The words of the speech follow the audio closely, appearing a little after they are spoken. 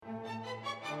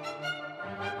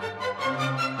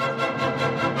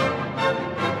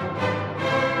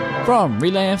From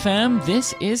Relay FM,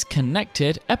 this is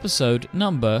Connected, episode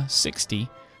number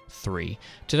 63.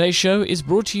 Today's show is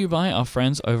brought to you by our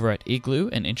friends over at Igloo,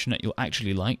 an internet you'll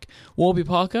actually like, Warby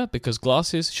Parker, because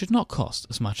glasses should not cost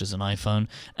as much as an iPhone,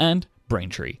 and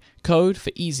Braintree, code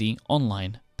for easy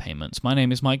online payments. My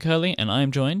name is Mike Hurley, and I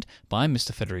am joined by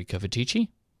Mr. Federico Viticci.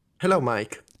 Hello,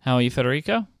 Mike. How are you,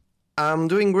 Federico? I'm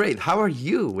doing great. How are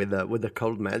you with the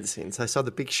cold medicines? I saw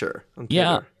the picture on Twitter.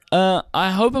 Yeah.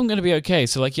 I hope I'm going to be okay.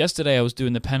 So, like yesterday, I was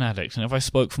doing the Pen Addict, and if I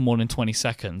spoke for more than 20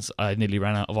 seconds, I nearly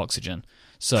ran out of oxygen.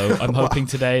 So, I'm hoping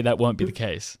today that won't be the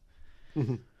case.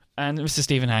 And Mr.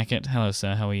 Stephen Hackett, hello,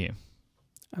 sir. How are you?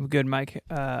 I'm good, Mike.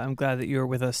 I'm glad that you're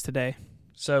with us today.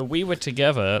 So, we were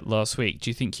together last week. Do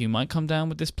you think you might come down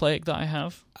with this plague that I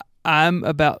have? I'm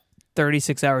about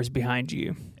 36 hours behind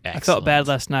you. Excellent. I felt bad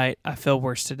last night. I feel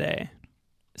worse today.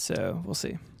 So, we'll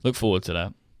see. Look forward to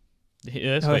that.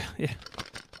 Yeah.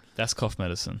 That's cough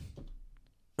medicine.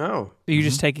 Oh. Are you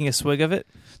just taking a swig of it?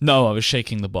 No, I was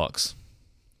shaking the box.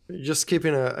 You're just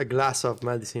keeping a glass of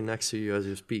medicine next to you as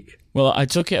you speak. Well, I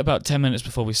took it about 10 minutes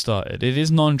before we started. It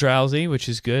is non-drowsy, which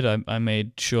is good. I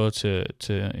made sure to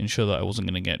ensure that I wasn't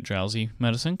going to get drowsy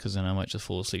medicine, because then I might just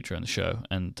fall asleep during the show,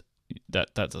 and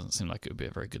that doesn't seem like it would be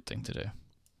a very good thing to do.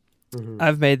 Mm-hmm.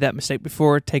 I've made that mistake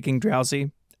before, taking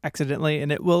drowsy accidentally,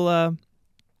 and it will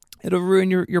it'll ruin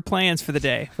your plans for the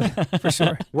day, for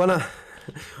sure. One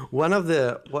of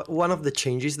the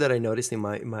changes that I noticed in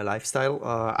my lifestyle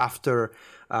after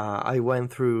I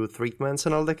went through treatments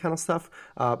and all that kind of stuff.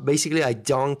 Basically, I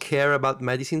don't care about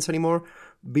medicines anymore.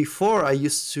 Before, I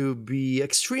used to be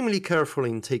extremely careful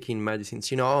in taking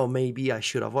medicines. Maybe I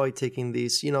should avoid taking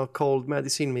this, cold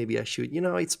medicine. Maybe I should,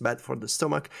 it's bad for the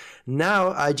stomach.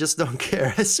 Now, I just don't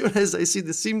care. As soon as I see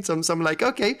the symptoms, I'm like,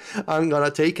 okay, I'm going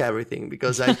to take everything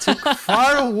because I took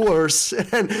far worse.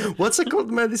 And what's a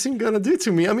cold medicine going to do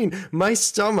to me? I mean, my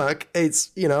stomach, it's,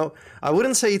 I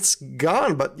wouldn't say it's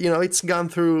gone, but, it's gone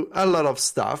through a lot of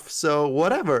stuff. So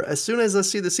whatever. As soon as I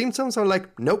see the symptoms, I'm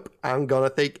like, nope, I'm going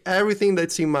to take everything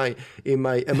that's in my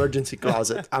emergency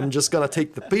closet. I'm just going to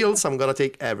take the pills. I'm going to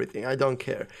take everything. I don't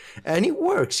care. And it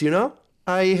works,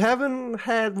 I haven't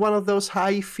had one of those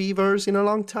high fevers in a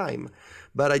long time,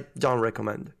 but I don't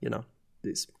recommend,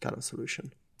 this kind of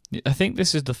solution. I think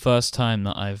this is the first time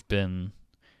that I've been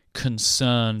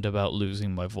concerned about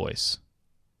losing my voice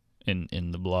in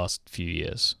the last few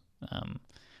years,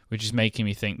 which is making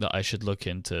me think that I should look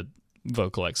into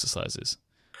vocal exercises.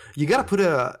 You gotta put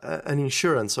an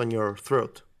insurance on your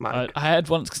throat, Mike. I had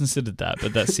once considered that,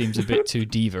 but that seems a bit too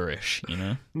diva-ish,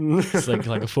 It's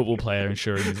like a football player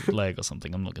insuring his leg or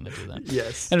something. I'm not going to do that.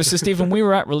 Yes. And so, Stephen, we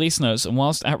were at Release Notes, and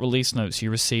whilst at Release Notes, you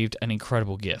received an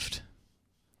incredible gift.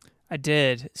 I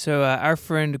did. So our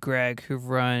friend Greg, who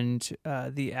runs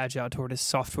the Agile Tortoise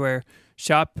software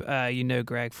shop,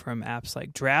 Greg from apps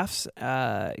like Drafts,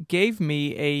 gave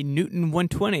me a Newton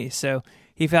 120. So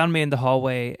he found me in the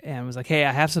hallway and was like, "Hey,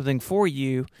 I have something for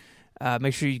you.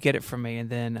 Make sure you get it from me." And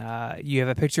then you have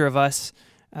a picture of us.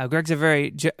 Greg's a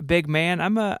very big man.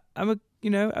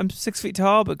 I'm 6 feet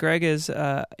tall, but Greg is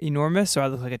enormous, so I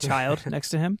look like a child next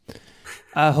to him,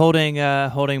 holding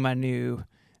my new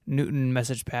Newton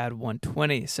MessagePad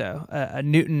 120. So a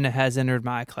Newton has entered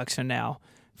my collection now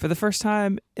for the first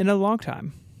time in a long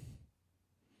time.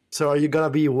 So are you going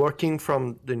to be working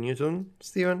from the Newton,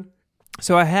 Steven?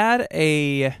 So I had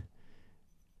a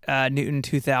Newton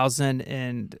 2000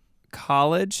 in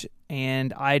college,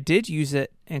 and I did use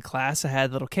it in class. I had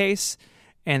a little case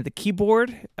and the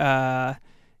keyboard, and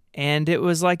it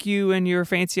was like you and your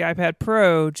fancy iPad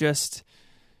Pro, just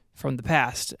from the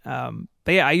past.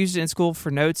 But yeah, I used it in school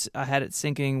for notes. I had it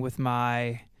syncing with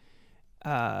my,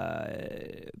 my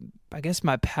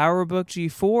PowerBook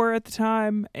G4 at the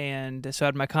time, and so I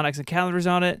had my contacts and calendars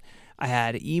on it. I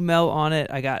had email on it.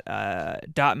 I got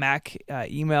 .Mac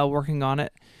email working on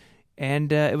it,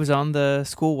 and it was on the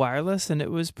school wireless, and it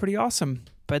was pretty awesome.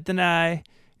 But then I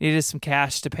needed some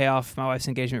cash to pay off my wife's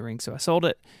engagement ring, so I sold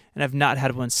it, and I've not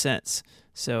had one since.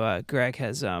 So Greg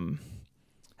has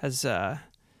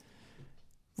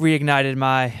reignited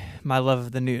my love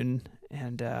of the Newton,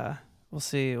 and we'll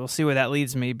see where that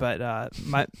leads me. But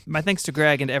my thanks to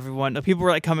Greg and everyone. People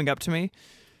were coming up to me,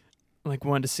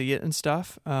 wanted to see it and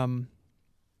stuff. And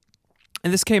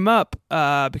this came up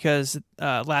because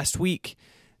last week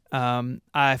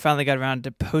I finally got around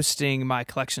to posting my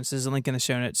collections. There's a link in the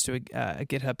show notes to a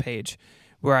GitHub page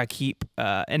where I keep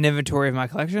an inventory of my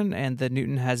collection, and the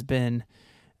Newton has been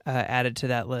added to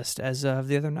that list as of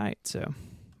the other night. So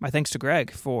my thanks to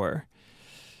Greg for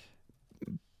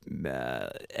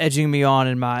edging me on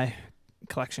in my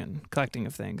collecting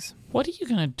of things. What are you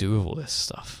going to do with all this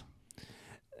stuff?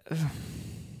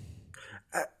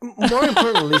 More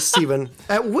importantly, Steven,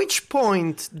 at which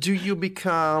point do you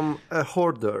become a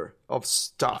hoarder of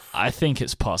stuff? I think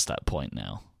it's past that point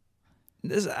now.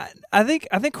 I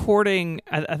think hoarding.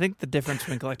 I think the difference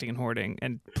between collecting and hoarding.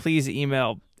 And please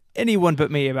email anyone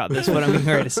but me about this. What I'm getting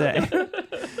ready to say.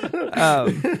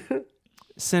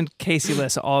 Send Casey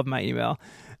Liss all of my email.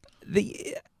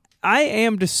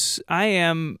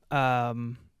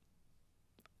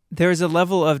 There's a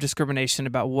level of discrimination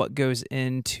about what goes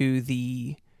into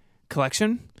the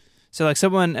collection. So like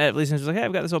someone at least was like, hey,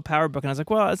 I've got this old power book. And I was like,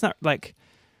 well, it's not like,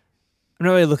 I'm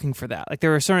not really looking for that. Like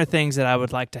there are certain things that I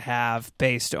would like to have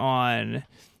based on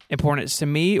importance to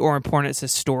me or importance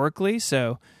historically.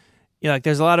 So, you know, like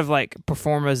there's a lot of like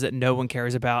performers that no one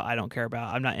cares about. I don't care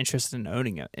about. I'm not interested in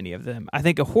owning any of them. I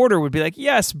think a hoarder would be like,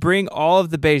 yes, bring all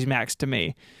of the Betamax to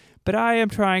me. But I am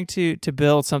trying to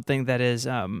build something that is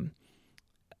an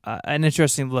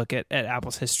interesting look at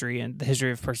Apple's history and the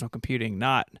history of personal computing,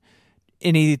 not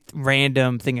any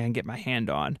random thing I can get my hand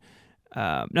on.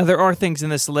 Now there are things in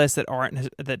this list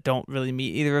that don't really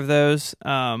meet either of those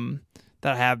that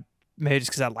I have maybe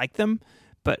just because I like them,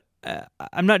 but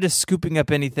I'm not just scooping up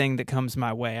anything that comes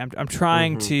my way. I'm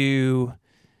trying to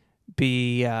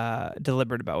be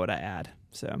deliberate about what I add.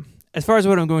 So as far as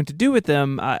what I'm going to do with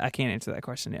them, I can't answer that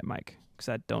question yet, Mike, because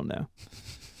I don't know.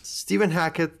 Stephen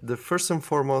Hackett, the first and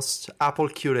foremost Apple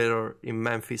curator in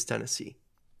Memphis, Tennessee.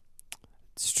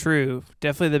 It's true.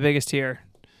 Definitely the biggest here.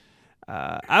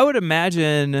 I would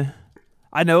imagine,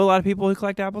 I know a lot of people who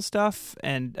collect Apple stuff,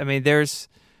 and I mean,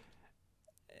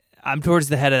 I'm towards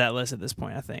the head of that list at this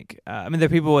point, I think. I mean, there are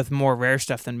people with more rare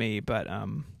stuff than me, but,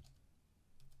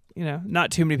 you know,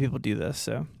 not too many people do this,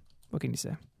 so what can you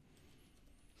say?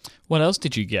 What else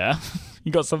did you get?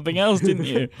 You got something else, didn't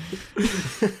you?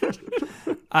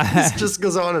 This just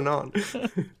goes on and on.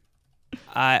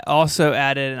 I also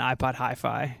added an iPod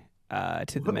Hi-Fi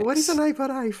to the mix. What is an iPod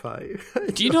Hi-Fi?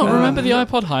 Do you not remember the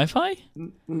iPod Hi-Fi?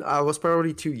 I was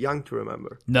probably too young to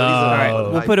remember. No. All right,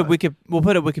 we'll put a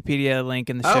Wikipedia link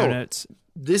in the show notes.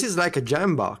 This is like a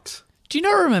jam box. Do you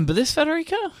not remember this,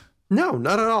 Federico? No,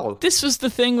 not at all. This was the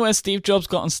thing where Steve Jobs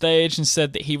got on stage and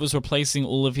said that he was replacing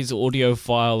all of his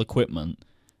audiophile equipment.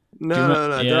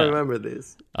 No, I don't remember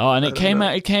this. Oh, and it came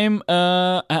at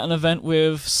an event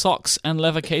with socks and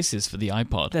leather cases for the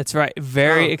iPod. That's right.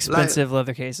 Very expensive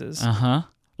leather cases. Uh-huh.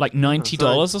 Like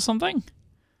 $90 or something?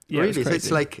 Yeah, really? It's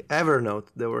like Evernote.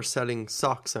 They were selling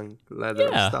socks and leather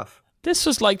and stuff. This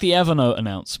was like the Evernote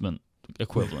announcement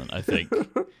equivalent, I think.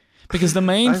 Because the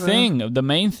main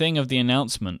thing of the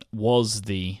announcement was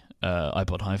the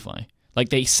iPod Hi-Fi. Like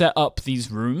they set up these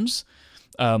rooms.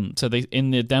 So they in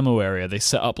the demo area they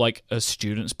set up like a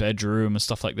student's bedroom and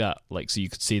stuff like that, like so you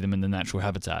could see them in the natural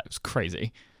habitat. It was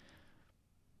crazy.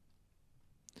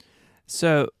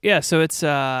 So it's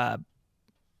it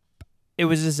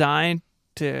was designed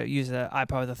to use an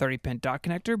iPod with a 30-pin dock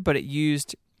connector, but it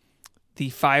used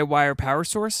the FireWire power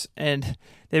source, and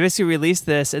they basically released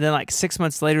this, and then like 6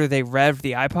 months later they revved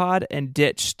the iPod and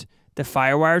ditched the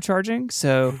FireWire charging,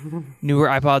 so newer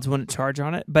iPods wouldn't charge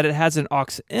on it, but it has an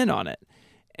aux-in on it.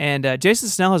 And Jason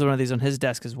Snell has one of these on his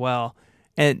desk as well,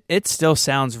 and it still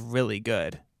sounds really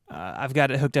good. I've got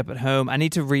it hooked up at home. I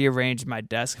need to rearrange my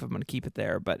desk if I'm going to keep it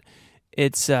there, but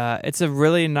it's a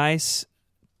really nice,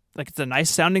 like it's a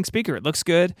nice sounding speaker. It looks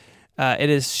good.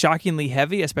 It is shockingly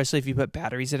heavy, especially if you put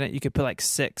batteries in it. You could put like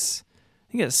six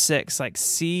like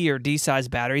C or D size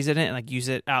batteries in it and like use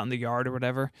it out in the yard or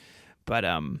whatever. But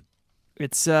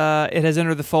it has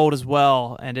entered the fold as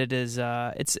well, and it is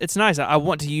it's nice. I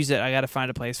want to use it. I got to find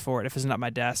a place for it if it's not my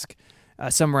desk,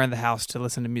 somewhere in the house to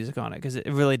listen to music on it, because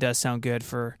it really does sound good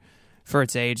for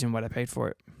its age and what I paid for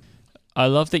it. I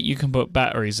love that you can put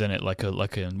batteries in it, like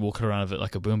walk around with it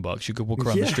like a boombox. You could walk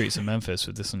around the streets of Memphis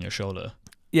with this on your shoulder.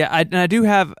 Yeah, I do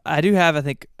have I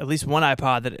think at least one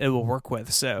iPod that it will work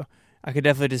with, so I could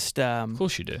definitely just. Of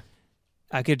course you do.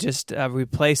 I could just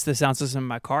replace the sound system in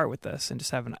my car with this and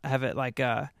just have it like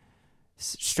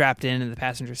strapped in the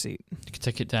passenger seat. You could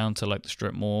take it down to like the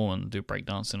strip mall and do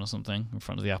breakdancing or something in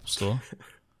front of the Apple Store.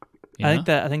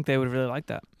 I think they would really like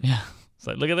that. Yeah, it's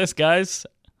like, look at this, guys,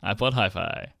 iPod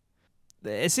Hi-Fi.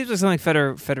 It seems like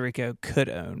something Federico could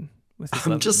own. With his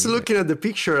I'm just looking at the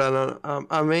picture and I'm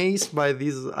amazed by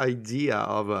this idea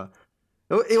of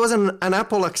it was an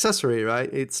Apple accessory, right?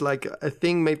 It's like a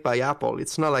thing made by Apple.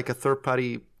 It's not like a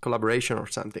third-party collaboration or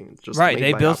something. It's just right. Made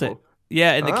They by built Apple. it.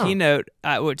 Yeah, in the keynote,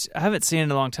 which I haven't seen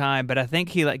in a long time, but I think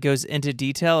he like goes into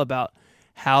detail about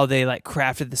how they like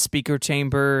crafted the speaker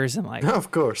chambers and like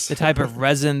of course the type of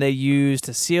resin they used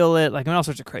to seal it, like all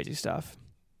sorts of crazy stuff.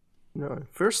 No,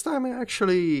 first time I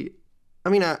actually I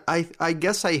mean, I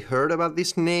guess I heard about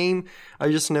this name. I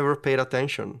just never paid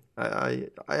attention. I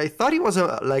thought it was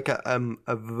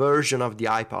a version of the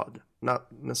iPod,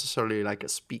 not necessarily like a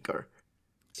speaker.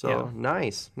 So Yeah.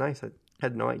 nice. I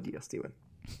had no idea, Steven.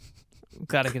 I'm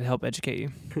glad I could help educate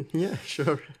you. Yeah,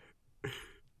 sure.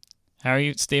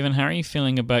 Stephen? How are you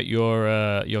feeling about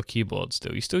your keyboard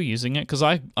still? You still using it? Because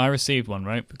I received one,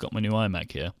 right? I got my new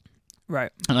iMac here,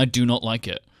 Right. and I do not like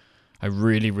it. I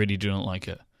really, really do not like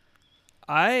it.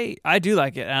 I do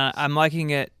like it. I'm liking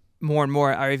it more and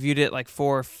more. I reviewed it like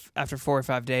after 4 or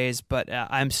 5 days, but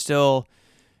I'm still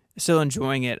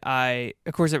enjoying it.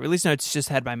 Of course, at release notes just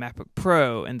had my MacBook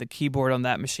Pro, and the keyboard on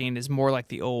that machine is more like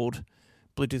the old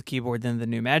Bluetooth keyboard than the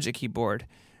new Magic Keyboard.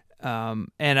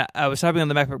 And I was typing on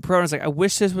the MacBook Pro, and I was like, I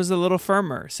wish this was a little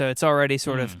firmer. So it's already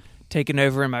sort of taken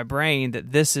over in my brain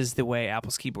that this is the way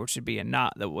Apple's keyboard should be, and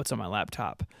not what's on my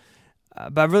laptop.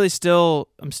 But I'm still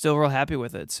real happy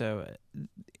with it. So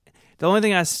the only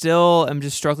thing I still am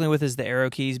just struggling with is the arrow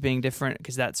keys being different,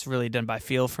 because that's really done by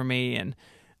feel for me. And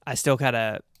I still kind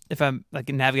of, if I'm like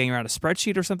navigating around a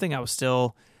spreadsheet or something, I will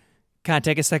still kind of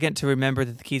take a second to remember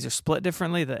that the keys are split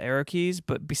differently, the arrow keys.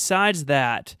 But besides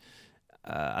that,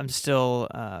 I'm still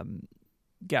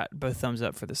got both thumbs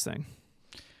up for this thing.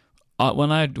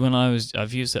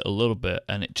 I've used it a little bit,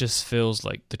 and it just feels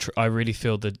like I really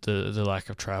feel the lack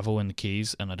of travel in the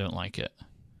keys, and I don't like it.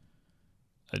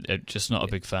 I'm just not a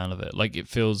big fan of it. Like, it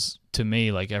feels to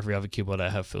me like every other keyboard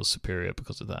I have feels superior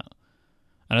because of that.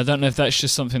 And I don't know if that's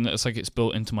just something that's like it's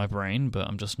built into my brain, but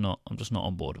I'm just not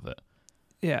on board with it.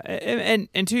 Yeah,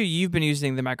 and too, you've been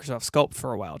using the Microsoft Sculpt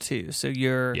for a while too, so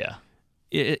you're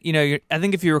I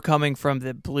think if you were coming from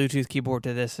the Bluetooth keyboard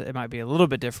to this, it might be a little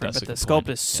bit different. But the Sculpt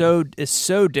is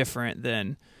so different.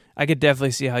 Then I could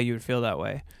definitely see how you would feel that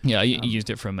way. Yeah, I used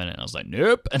it for a minute, and I was like,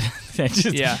 nope, and I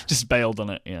just bailed on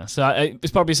it. Yeah, so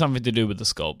it's probably something to do with the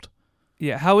Sculpt.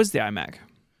 Yeah, how is the iMac?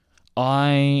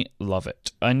 I love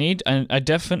it. I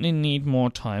definitely need more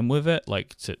time with it,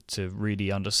 like to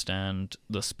really understand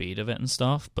the speed of it and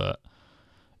stuff. But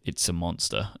it's a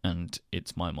monster, and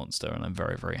it's my monster, and I'm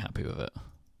very, very happy with it.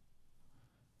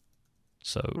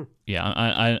 So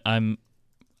yeah, I'm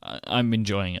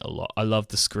enjoying it a lot. I love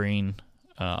the screen.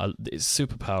 It's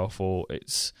super powerful.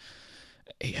 It's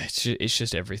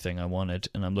just everything I wanted.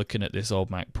 And I'm looking at this old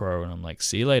Mac Pro, and I'm like,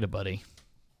 see you later, buddy.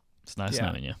 It's nice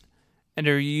knowing you. And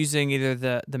are you using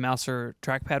either the mouse or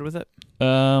trackpad with it?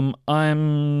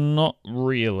 I'm not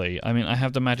really. I mean, I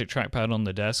have the Magic Trackpad on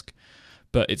the desk,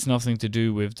 but it's nothing to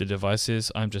do with the devices.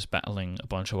 I'm just battling a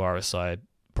bunch of RSI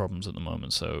problems at the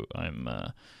moment, so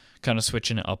I'm kind of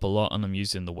switching it up a lot, and I'm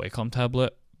using the Wacom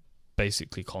tablet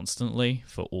basically constantly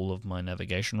for all of my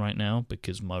navigation right now,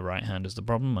 because my right hand is the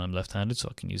problem. I'm left-handed, so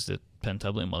I can use the pen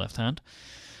tablet in my left hand.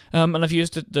 And I've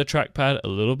used the trackpad a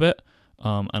little bit,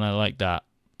 and I like that.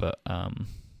 But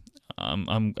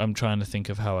I'm trying to think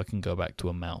of how I can go back to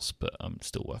a mouse, but I'm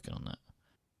still working on that.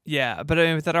 Yeah, but I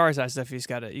mean, with that RSI stuff, you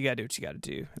gotta do what you gotta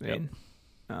do. I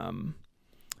mean,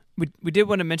 we did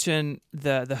want to mention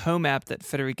the Home app that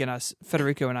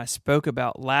Federico and I spoke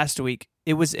about last week.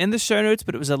 It was in the show notes,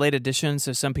 but it was a late edition,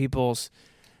 so some people's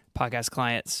podcast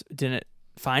clients didn't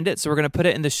find it. So we're gonna put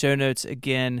it in the show notes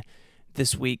again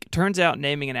this week. Turns out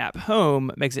naming an app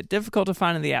Home makes it difficult to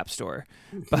find in the App Store,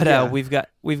 but we've got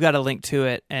a link to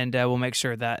it, and we'll make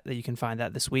sure that you can find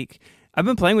that this week. I've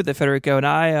been playing with it, Federico, and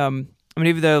I mean,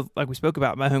 even though, like we spoke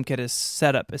about, my HomeKit is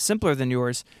set up is simpler than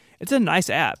yours, it's a nice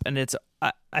app, and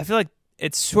I feel like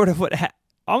it's sort of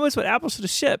almost what Apple should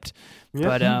have shipped. Yeah.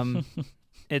 But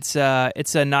it's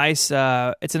a nice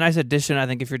addition. I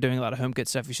think if you're doing a lot of HomeKit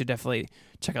stuff, you should definitely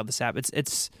check out this app.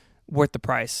 It's worth the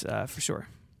price for sure.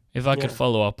 If I could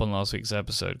follow up on last week's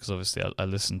episode, because obviously I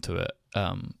listened to it,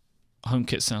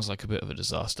 HomeKit sounds like a bit of a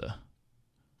disaster.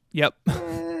 Yep.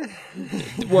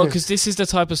 Well, because this is the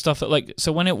type of stuff that, like,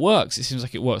 so when it works, it seems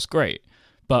like it works great.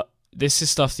 But this is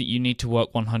stuff that you need to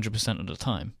work 100% of the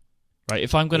time, right?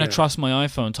 If I'm going to trust my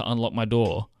iPhone to unlock my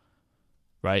door,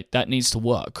 right, that needs to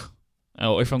work.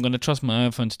 Or if I'm going to trust my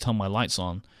iPhone to turn my lights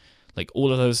on, like,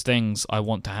 all of those things I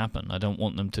want to happen. I don't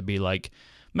want them to be like,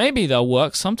 maybe they'll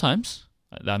work sometimes.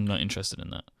 I'm not interested in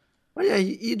that. Well, yeah,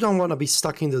 you don't want to be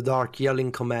stuck in the dark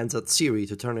yelling commands at Siri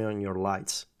to turn on your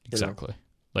lights. Exactly.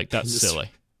 Like, that's silly.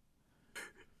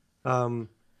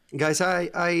 Guys,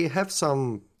 I have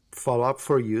some follow-up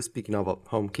for you, speaking of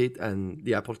HomeKit and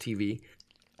the Apple TV.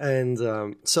 And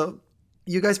so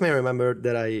you guys may remember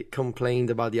that I complained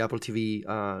about the Apple TV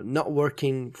not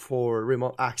working for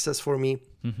remote access for me.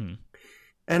 Mm-hmm.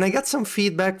 And I got some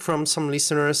feedback from some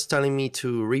listeners telling me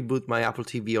to reboot my Apple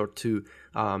TV or to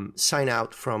sign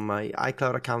out from my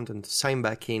iCloud account and to sign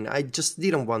back in. I just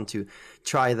didn't want to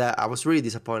try that. I was really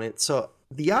disappointed. So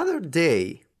the other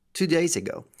day, 2 days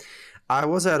ago, I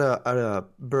was at a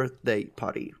birthday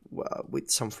party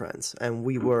with some friends, and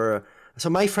we were. So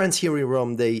my friends here in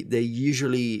Rome, they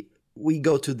usually, we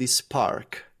go to this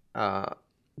park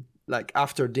like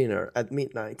after dinner at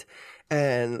midnight,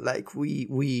 and like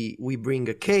we bring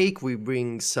a cake, we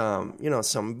bring some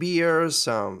some beers,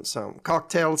 some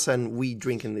cocktails, and we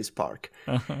drink in this park.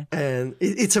 And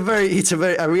it's a very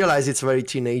I realize it's a very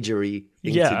teenagery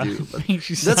thing to do. But makes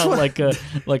you sound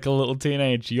like a little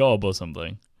teenage yob or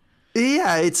something.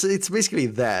 Yeah, it's basically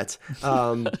that.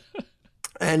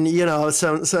 And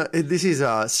so this is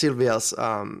Silvia's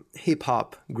hip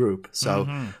hop group. So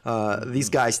these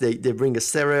guys they bring a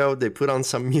stereo, they put on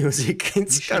some music.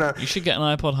 It's you should get an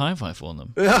iPod Hi-Fi for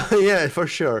them. Yeah, for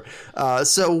sure.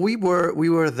 So we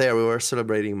were there. We were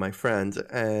celebrating my friend,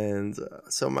 and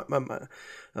so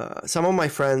some of my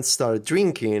friends started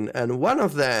drinking, and one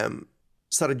of them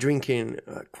started drinking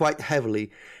quite heavily.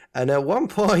 And at one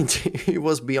point, he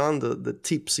was beyond the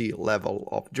tipsy level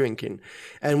of drinking,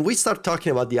 and we start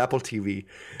talking about the Apple TV.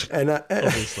 And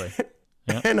obviously,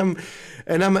 yeah.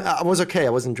 I was okay. I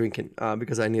wasn't drinking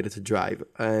because I needed to drive.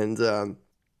 And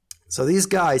so these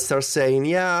guys start saying,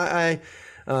 "Yeah,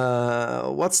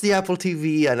 what's the Apple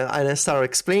TV?" And I started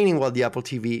explaining what the Apple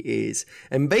TV is.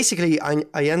 And basically, I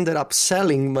ended up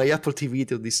selling my Apple TV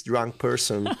to this drunk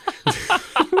person.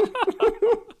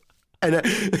 And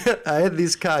I had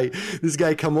this guy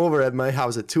come over at my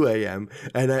house at 2 a.m.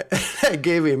 and I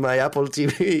gave him my Apple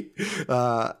TV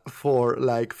for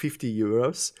like 50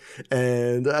 euros.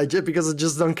 And because I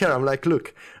just don't care. I'm like,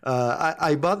 look,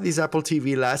 I bought this Apple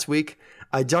TV last week.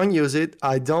 I don't use it.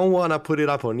 I don't want to put it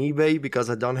up on eBay because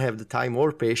I don't have the time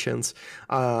or patience.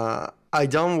 I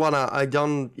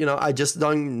just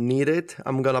don't need it.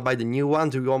 I'm going to buy the new one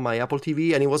to go on my Apple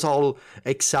TV. And he was all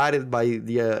excited by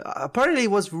apparently he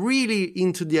was really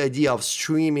into the idea of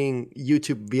streaming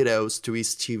YouTube videos to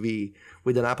his TV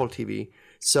with an Apple TV.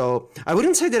 So I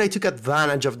wouldn't say that I took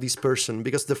advantage of this person,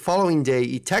 because the following day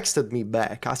he texted me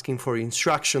back asking for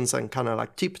instructions and kind of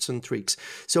like tips and tricks.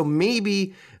 So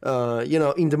maybe,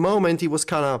 in the moment he was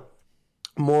kind of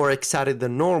more excited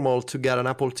than normal to get an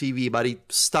Apple TV, but he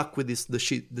stuck with this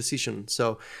decision.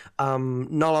 So I'm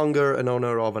no longer an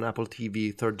owner of an Apple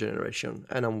TV 3rd generation,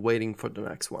 and I'm waiting for the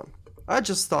next one. I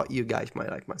just thought you guys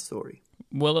might like my story.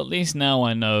 Well, at least now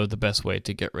I know the best way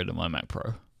to get rid of my Mac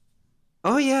Pro.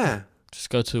 Oh yeah. Just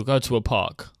go to a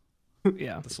park.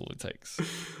 Yeah, that's all it takes.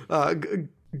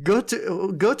 Go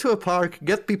to a park,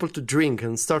 get people to drink,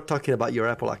 and start talking about your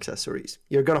Apple accessories.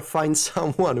 You're gonna find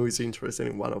someone who is interested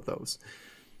in one of those.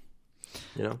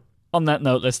 On that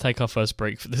note, let's take our first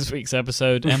break for this week's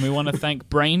episode, and we want to thank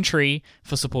Braintree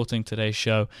for supporting today's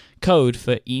show. Code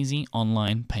for easy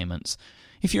online payments.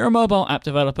 If you're a mobile app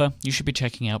developer, you should be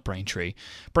checking out Braintree.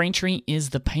 Braintree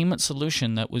is the payment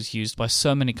solution that was used by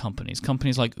so many companies.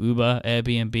 Companies like Uber,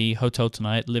 Airbnb, Hotel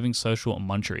Tonight, Living Social, and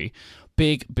Munchery.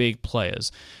 Big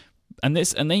players. And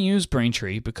they use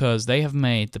Braintree because they have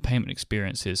made the payment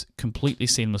experiences completely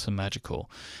seamless and magical.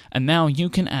 And now you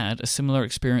can add a similar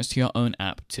experience to your own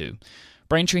app too.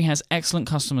 Braintree has excellent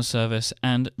customer service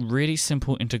and really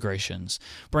simple integrations.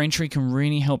 Braintree can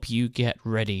really help you get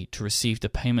ready to receive the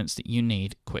payments that you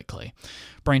need quickly.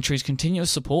 Braintree's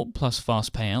continuous support plus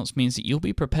fast payouts means that you'll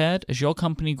be prepared as your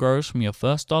company grows from your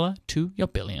first dollar to your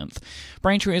billionth.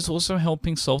 Braintree is also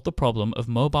helping solve the problem of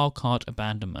mobile cart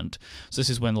abandonment. So this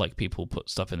is when people put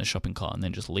stuff in the shopping cart and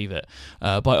then just leave it,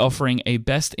 by offering a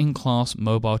best-in-class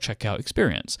mobile checkout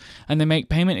experience. And they make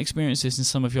payment experiences in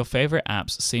some of your favorite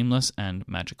apps seamless and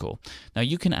magical. Now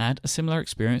you can add a similar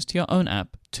experience to your own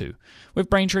app too. With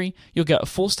Braintree, you'll get a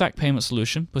full-stack payment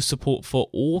solution with support for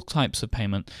all types of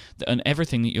payment and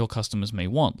everything that your customers may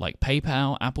want, like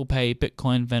PayPal, Apple Pay,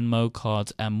 Bitcoin, Venmo,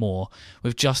 cards, and more.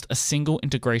 With just a single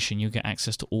integration, you get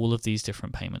access to all of these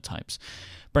different payment types.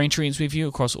 Braintree is with you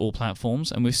across all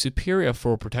platforms, and with superior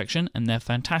fraud protection and their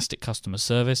fantastic customer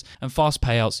service and fast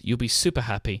payouts, you'll be super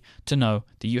happy to know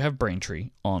that you have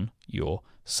Braintree on your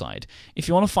side. If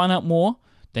you want to find out more,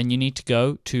 then you need to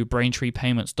go to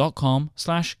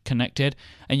braintreepayments.com/connected,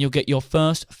 and you'll get your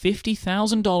first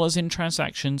 $50,000 in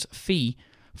transactions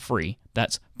fee-free.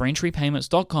 That's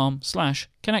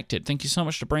braintreepayments.com/connected. Thank you so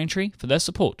much to Braintree for their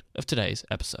support of today's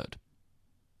episode.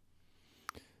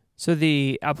 So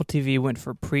the Apple TV went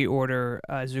for pre-order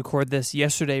as we record this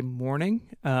yesterday morning.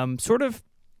 I'll see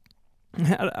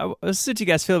what you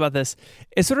guys feel about this.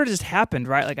 It sort of just happened,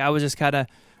 right? I was just kind of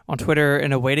on Twitter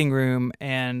in a waiting room,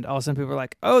 and all of a sudden people were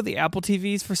like, "Oh, the Apple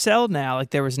TV's for sale now."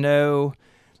 There was no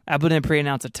Apple didn't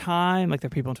pre-announce a time. Like, there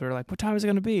are people on Twitter like, what time is it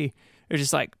going to be? They're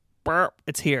just like, burp,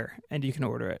 it's here, and you can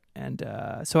order it. And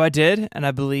so I did, and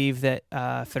I believe that,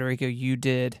 Federico, you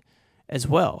did as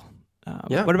well.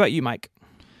 Yeah. What about you, Mike?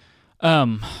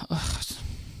 Because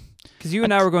you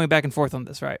and I were going back and forth on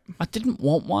this, right? I didn't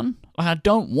want one. Like, I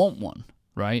don't want one,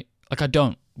 right? Like, I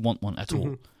don't want one at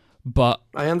all. But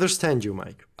I understand you,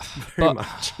 Mike, very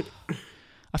much.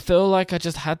 I feel like I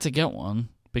just had to get one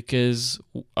because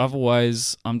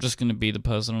otherwise I'm just going to be the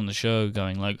person on the show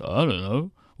going like, I don't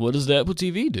know, what does the Apple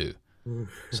TV do?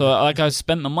 So like I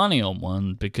spent the money on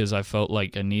one because I felt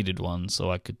like I needed one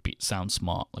so I could sound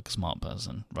smart like a smart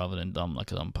person rather than dumb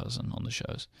like a dumb person on the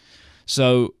shows.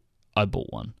 So I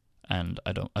bought one and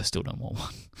I still don't want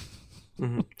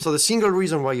one. So the single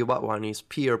reason why you bought one is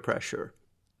peer pressure.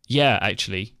 Yeah,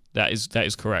 actually. That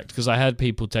is correct, because I had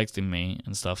people texting me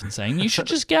and stuff and saying, you should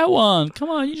just get one. Come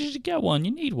on, you should get one.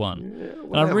 You need one. Yeah,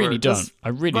 and I really don't. Just I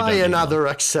really don't. Buy need another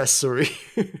one. accessory.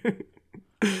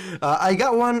 I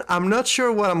got one. I'm not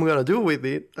sure what I'm going to do with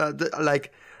it.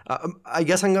 I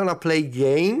guess I'm going to play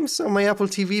games on my Apple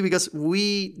TV because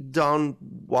we don't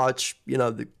watch,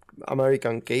 the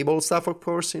American cable stuff, of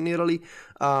course, in Italy.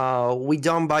 We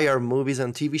don't buy our movies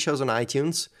and TV shows on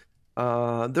iTunes.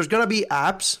 There's gonna be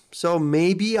apps, so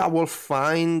maybe I will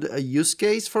find a use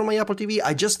case for my Apple TV.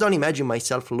 I just don't imagine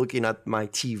myself looking at my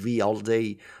TV all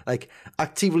day, like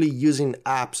actively using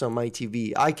apps on my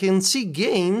TV. I can see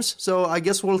games, so I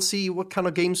guess we'll see what kind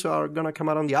of games are gonna come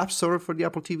out on the App Store for the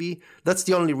Apple TV. That's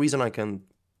the only reason I can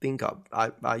think of.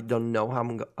 I don't know how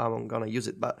I'm gonna use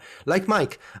it, but like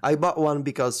Mike, I bought one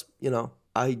because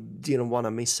I didn't want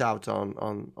to miss out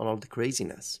on all the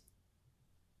craziness.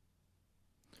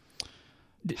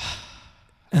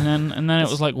 And then it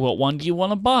was like, what one do you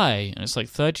want to buy? And it's like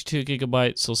 32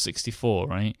 gigabytes or 64,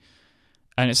 right?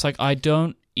 And it's like, I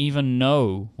don't even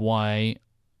know why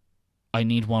I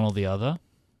need one or the other.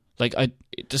 Like,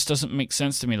 it just doesn't make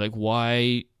sense to me. Like,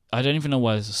 why? I don't even know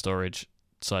why there's a storage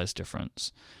size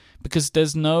difference. Because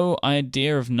there's no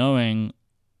idea of knowing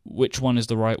which one is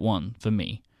the right one for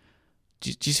me.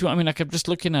 Do you see what I mean? Like, I'm just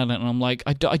looking at it and I'm like,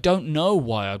 I don't know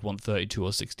why I'd want 32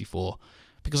 or 64.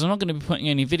 Because I'm not going to be putting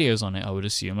any videos on it, I would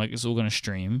assume. Like, it's all going to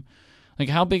stream. Like,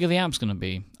 how big are the apps going to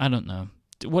be? I don't know.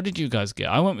 What did you guys get?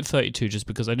 I went with 32 just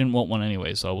because I didn't want one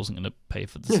anyway, so I wasn't going to pay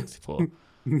for the 64.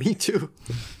 Me too.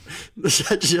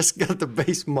 I just got the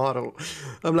base model.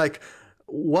 I'm like,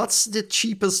 what's the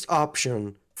cheapest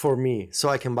option for me so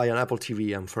I can buy an Apple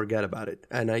TV and forget about it?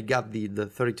 And I got the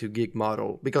 32 gig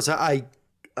model because I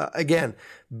again,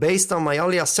 based on my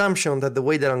only assumption that the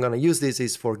way that I'm going to use this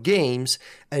is for games,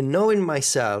 and knowing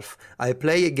myself, I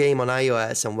play a game on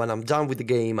iOS, and when I'm done with the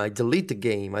game, I delete the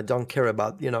game. I don't care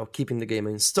about, keeping the game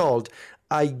installed.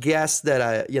 I guess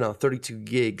that 32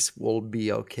 gigs will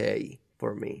be okay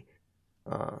for me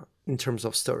in terms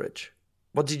of storage.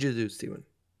 What did you do, Steven?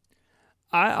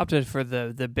 I opted for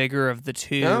the bigger of the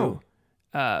two. Oh.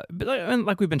 But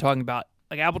like we've been talking about,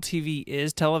 like Apple TV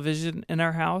is television in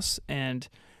our house, and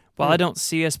while I don't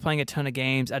see us playing a ton of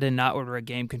games, I did not order a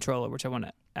game controller, which I want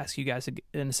to ask you guys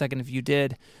in a second if you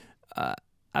did. I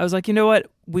was like, you know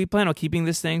what? We plan on keeping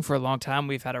this thing for a long time.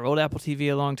 We've had our old Apple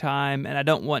TV a long time, and I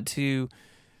don't want to,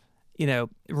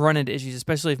 run into issues,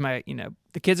 especially if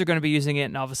the kids are going to be using it,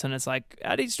 and all of a sudden it's like,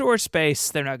 I need storage space.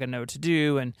 They're not going to know what to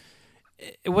do, and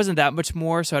it wasn't that much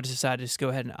more, so I just decided to just go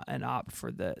ahead and opt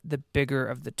for the bigger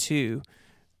of the two.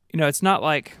 It's not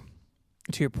like,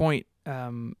 to your point,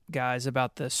 guys,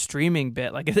 about the streaming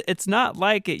bit. Like, it's not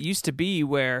like it used to be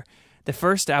where the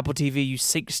first Apple TV, you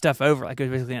sync stuff over. Like, it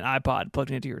was basically an iPod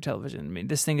plugged into your television. I mean,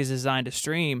 this thing is designed to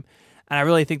stream, and I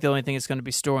really think the only thing it's going to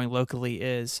be storing locally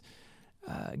is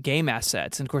game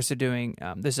assets. And, of course, they're doing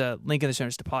there's a link in the show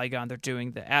notes to Polygon. They're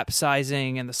doing the app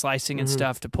sizing and the slicing and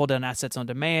stuff to pull down assets on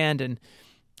demand. And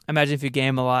I imagine if you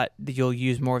game a lot, you'll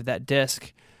use more of that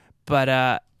disk.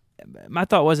 But my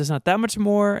thought was it's not that much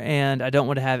more, and I don't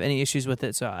want to have any issues with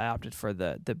it, so I opted for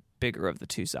the bigger of the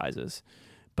two sizes.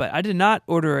 But I did not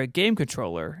order a game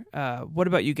controller. What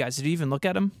about you guys? Did you even look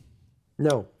at them?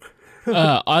 No.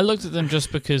 I looked at them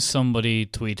just because somebody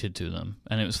tweeted to them,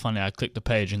 and it was funny. I clicked the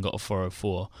page and got a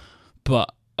 404,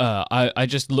 but I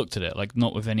just looked at it, like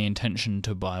not with any intention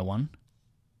to buy one,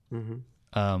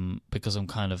 because I'm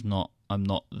kind of not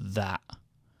that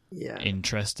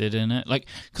interested in it, like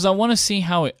because I want to see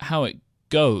how it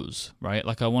goes, right?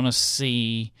 Like I want to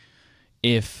see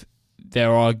if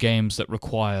there are games that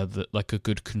require like a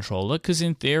good controller, because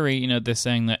in theory, they're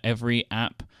saying that every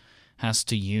app has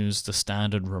to use the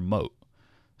standard remote.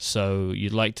 So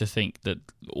you'd like to think that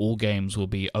all games will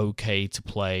be okay to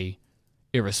play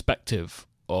irrespective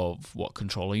of what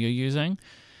controller you're using.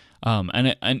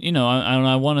 And you know,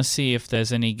 I want to see if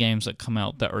there's any games that come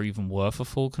out that are even worth a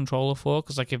full controller for.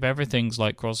 Because like if everything's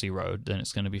like Crossy Road, then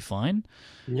it's going to be fine.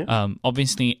 Yeah.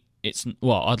 Obviously,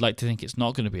 I'd like to think it's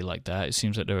not going to be like that. It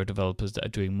seems like there are developers that are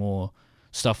doing more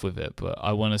stuff with it, but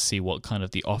I want to see what kind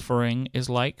of the offering is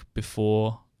like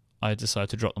before I decide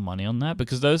to drop the money on that,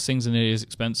 because those things are nearly as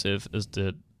expensive as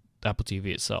the Apple TV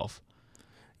itself.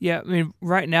 Yeah, I mean,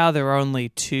 right now there are only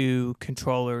 2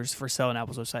 controllers for sale on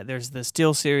Apple's website. There's the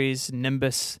SteelSeries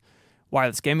Nimbus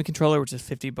wireless gaming controller, which is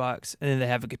 $50, and then they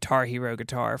have a Guitar Hero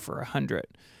guitar for $100.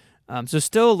 So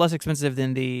still less expensive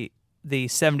than the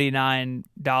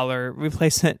 $79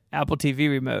 replacement Apple TV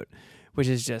remote, which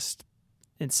is just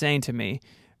insane to me.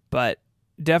 But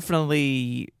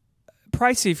definitely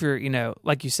pricey for, you know,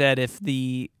 like you said, if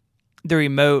the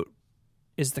remote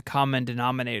is the common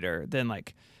denominator, then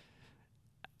like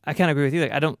I kind of agree with you.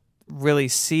 Like I don't really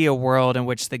see a world in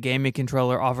which the gaming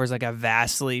controller offers like a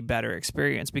vastly better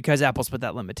experience because Apple's put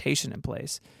that limitation in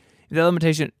place. If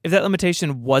that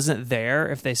limitation wasn't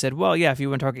there, if they said, well, yeah, if you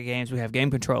want to target games, we have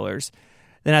game controllers,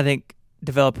 then I think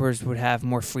developers would have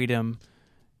more freedom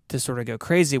to sort of go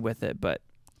crazy with it. But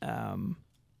I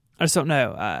just don't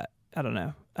know. I don't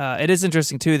know. It is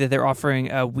interesting, too, that they're offering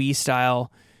a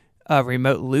Wii-style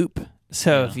remote loop.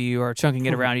 So if you are chunking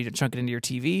it around, you can chunk it into your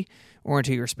TV or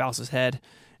into your spouse's head.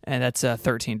 And that's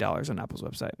 $13 on Apple's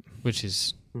website. Which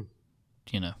is,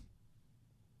 you know,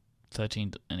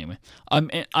 13 anyway.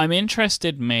 I'm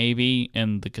interested maybe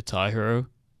in the Guitar Hero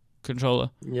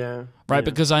controller. Yeah. Right, yeah.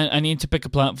 because I need to pick a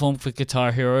platform for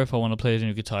Guitar Hero if I want to play the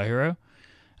new Guitar Hero.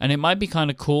 And it might be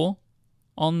kind of cool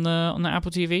on the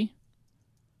Apple TV.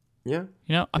 Yeah.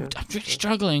 You know, I'm really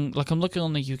struggling. Like, I'm looking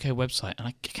on the UK website, and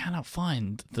I cannot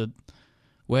find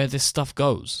where this stuff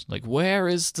goes. Like, where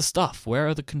is the stuff? Where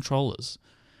are the controllers?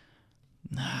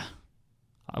 Nah.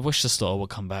 I wish the store would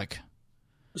come back.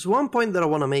 There's one point that I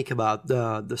want to make about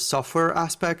the software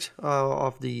aspect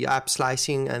of the app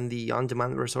slicing and the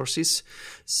on-demand resources.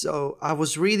 So I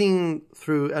was reading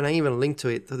through, and I even linked to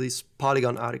it, to this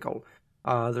Polygon article.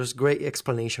 There's great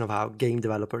explanation of how game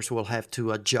developers will have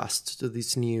to adjust to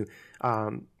these new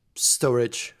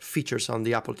storage features on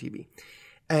the Apple TV.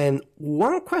 And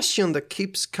one question that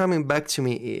keeps coming back to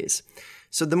me is,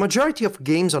 so the majority of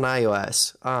games on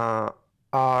iOS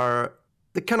are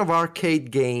the kind of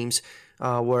arcade games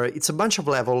where it's a bunch of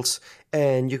levels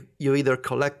and you either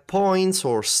collect points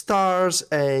or stars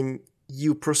and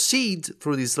you proceed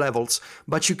through these levels,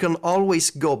 but you can always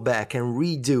go back and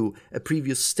redo a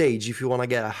previous stage if you want to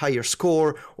get a higher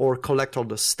score or collect all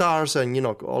the stars and, you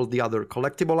know, all the other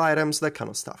collectible items, that kind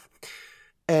of stuff.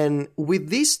 And with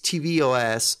these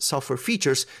tvOS software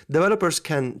features, developers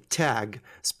can tag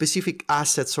specific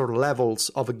assets or levels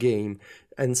of a game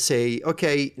and say,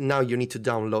 okay, now you need to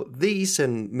download this,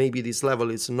 and maybe this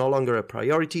level is no longer a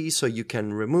priority, so you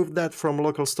can remove that from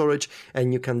local storage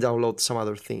and you can download some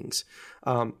other things.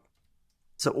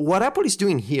 So what Apple is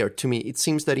doing here, to me, it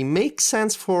seems that it makes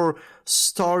sense for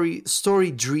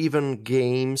story-driven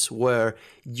games where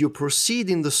you proceed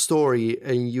in the story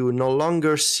and you no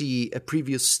longer see a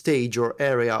previous stage or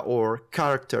area or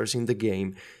characters in the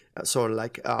game. So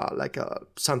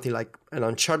something like an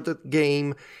Uncharted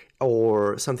game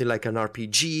or something like an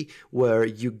RPG where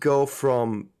you go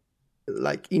from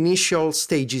like initial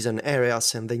stages and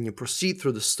areas and then you proceed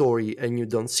through the story and you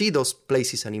don't see those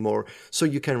places anymore, so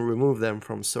you can remove them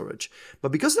from storage.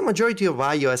 But because the majority of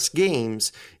iOS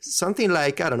games, something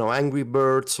like, I don't know, Angry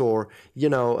Birds or, you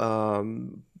know,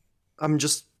 I'm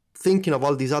just thinking of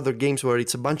all these other games where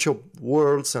it's a bunch of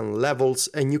worlds and levels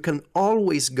and you can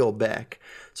always go back.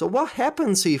 So what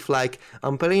happens if, like,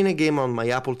 I'm playing a game on my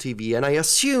Apple TV and I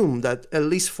assume that, at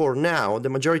least for now, the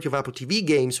majority of Apple TV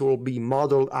games will be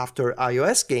modeled after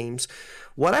iOS games?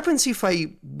 What happens if I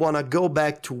want to go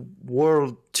back to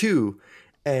World 2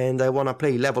 and I want to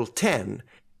play level 10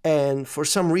 and for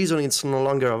some reason it's no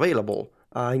longer available?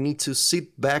 I need to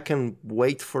sit back and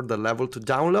wait for the level to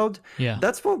download. Yeah.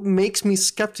 That's what makes me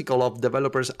skeptical of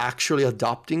developers actually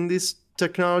adopting these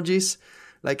technologies.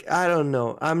 Like, I don't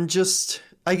know.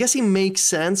 I guess it makes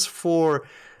sense for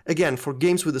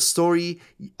games with a story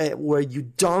where you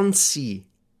don't see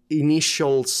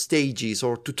initial stages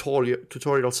or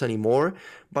tutorials anymore.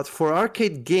 But for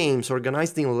arcade games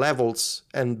organized in levels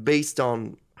and based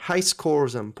on high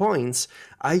scores and points,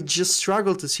 I just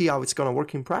struggle to see how it's going to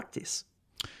work in practice.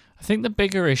 I think the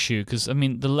bigger issue, because, I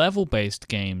mean, the level-based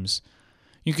games,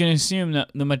 you can assume that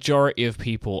the majority of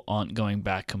people aren't going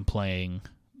back and playing...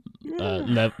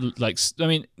 there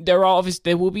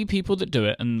will be people that do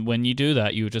it, and when you do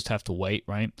that, you just have to wait,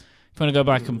 right? If you want to go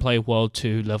back and play World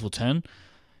 2 level 10,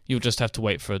 You'll just have to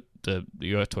wait for it to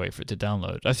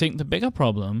download. I think the bigger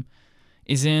problem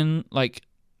is in like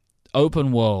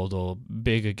open world or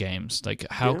bigger games. Like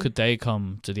how could they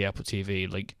come to the Apple TV?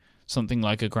 Like something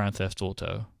like a Grand Theft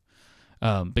Auto.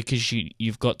 Because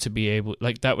you've got to be able,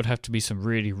 like that would have to be some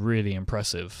really, really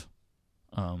impressive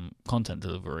content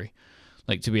delivery,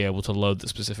 like to be able to load the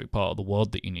specific part of the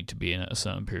world that you need to be in at a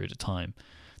certain period of time.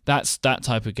 That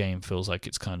type of game feels like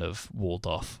it's kind of walled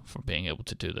off from being able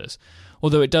to do this.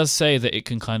 Although it does say that it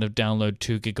can kind of download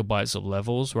 2 gigabytes of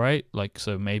levels, right? Like,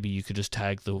 so maybe you could just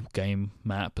tag the game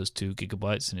map as 2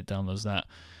 gigabytes and it downloads that.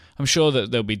 I'm sure that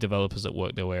there'll be developers that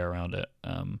work their way around it.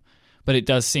 But it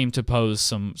does seem to pose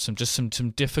some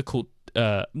difficult,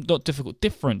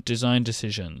 different design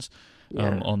decisions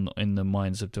in the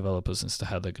minds of developers as to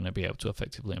how they're going to be able to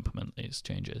effectively implement these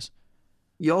changes.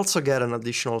 You also get an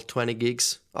additional 20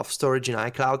 gigs of storage in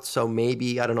iCloud, so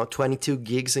maybe, 22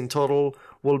 gigs in total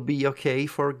will be okay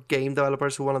for game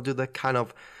developers who want to do that kind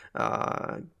of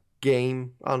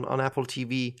game on Apple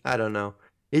TV. I don't know.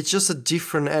 It's just a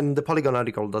different, and the Polygon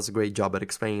article does a great job at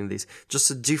explaining this, just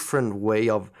a different way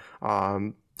of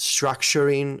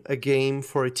structuring a game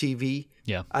for a TV.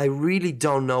 Yeah. I really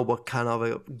don't know what kind of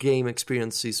a game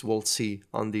experiences we'll see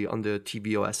on the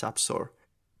tvOS App Store.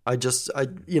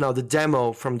 The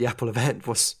demo from the Apple event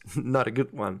was not a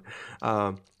good one.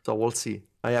 So we'll see.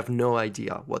 I have no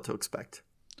idea what to expect.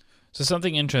 So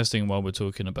something interesting while we're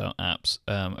talking about apps,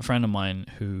 a friend of mine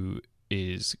who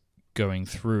is going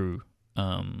through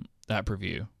App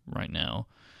Review right now,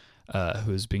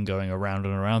 who has been going around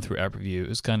and around through App Review,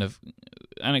 has kind of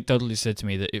anecdotally said to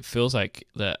me that it feels like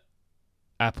that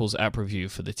Apple's App Review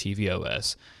for the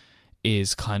tvOS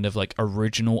is kind of like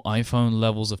original iPhone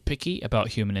levels of picky about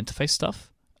human interface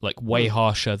stuff, like way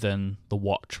harsher than the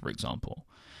Watch, for example.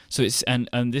 So it's and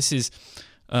this is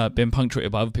been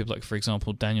punctuated by other people, like for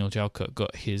example Daniel Jalkut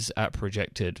got his app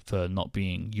rejected for not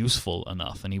being useful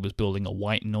enough, and he was building a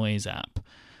white noise app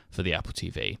for the Apple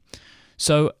TV.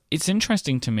 So it's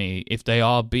interesting to me if they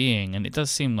are being, and it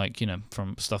does seem like,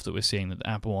 from stuff that we're seeing, that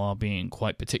Apple are being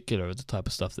quite particular of the type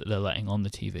of stuff that they're letting on the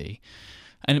TV.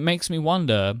 And it makes me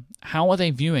wonder, how are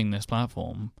they viewing this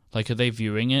platform? Like, are they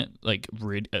viewing it like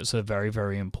it's a very,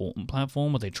 very important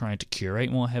platform? Are they trying to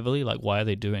curate more heavily? Like, why are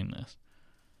they doing this?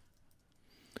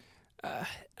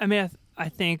 I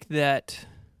think that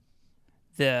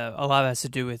a lot of it has to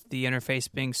do with the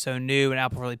interface being so new and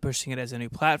Apple really pushing it as a new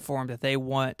platform, that they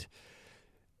want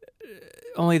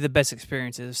only the best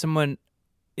experiences.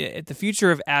 If the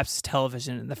future of apps is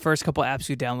television, and the first couple apps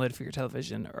you download for your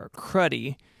television are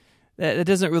cruddy, that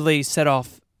doesn't really set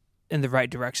off in the right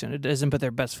direction. It doesn't put their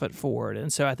best foot forward.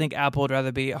 And so I think Apple would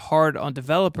rather be hard on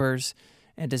developers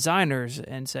and designers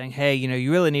and saying, hey,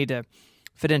 you really need to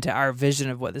fit into our vision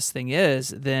of what this thing is,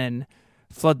 than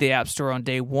flood the App Store on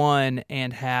day one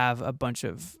and have a bunch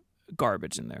of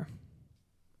garbage in there.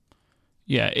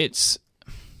 Yeah,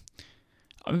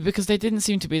 because they didn't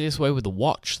seem to be this way with the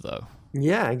Watch, though.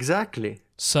 Yeah, exactly.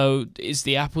 So is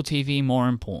the Apple TV more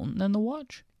important than the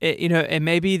Watch? It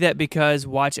may be that because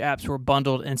Watch apps were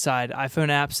bundled inside iPhone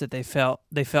apps, that they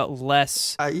felt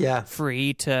less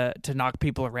free to knock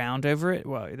people around over it.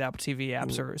 Well, the Apple TV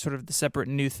apps are sort of the separate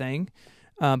new thing,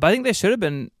 but I think they should have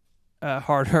been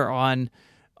harder on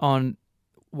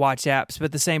Watch apps. But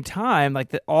at the same time,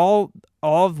 like all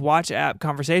of Watch app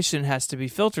conversation has to be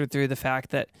filtered through the fact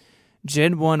that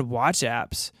Gen 1 Watch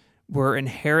apps were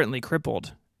inherently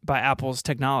crippled by Apple's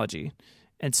technology,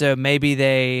 and so maybe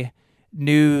they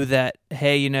knew that,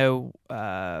 hey,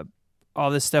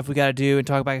 all this stuff we got to do and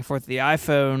talk back and forth with the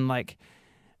iPhone, like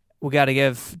we got to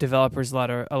give developers a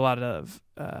lot of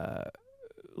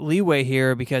leeway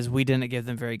here because we didn't give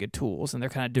them very good tools, and they're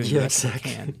kind of doing the best they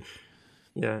can.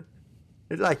 Yeah,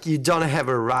 it's like you don't have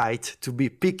a right to be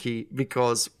picky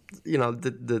because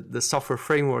the software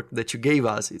framework that you gave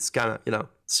us, it's kind of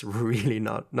it's really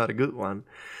not a good one.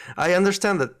 I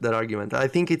understand that argument. I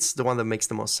think it's the one that makes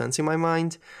the most sense in my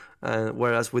mind.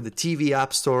 Whereas with the TV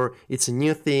App Store, it's a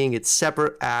new thing, it's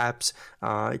separate apps,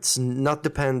 it's not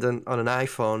dependent on an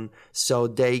iPhone, so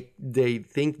they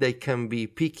think they can be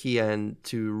picky and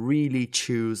to really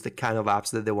choose the kind of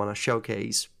apps that they want to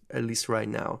showcase, at least right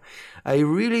now. I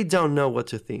really don't know what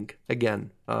to think.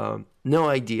 Again, no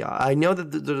idea. I know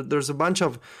that there's a bunch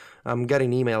of I'm getting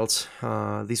emails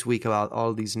this week about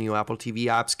all these new Apple TV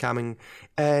apps coming,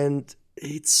 and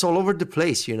it's all over the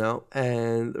place,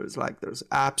 and there's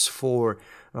apps for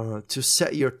to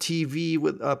set your TV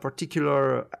with a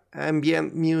particular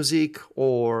ambient music,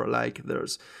 or like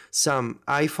there's some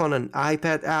iPhone and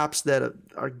iPad apps that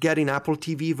are getting Apple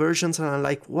TV versions, and I'm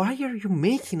like, why are you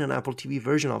making an Apple TV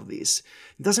version of this?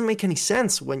 It doesn't make any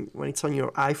sense when it's on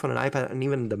your iPhone and iPad and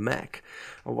even the Mac.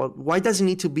 Why does it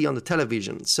need to be on the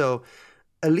television? So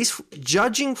at least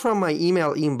judging from my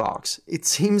email inbox, it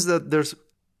seems that there's,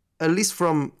 at least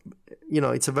from,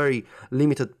 it's a very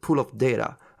limited pool of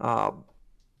data,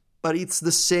 but it's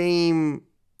the same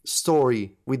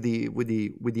story with the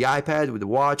iPad, with the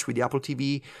watch, with the Apple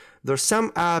TV. There's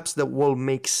some apps that will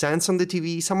make sense on the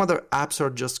TV. Some other apps are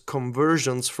just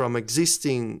conversions from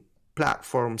existing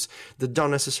platforms that don't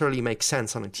necessarily make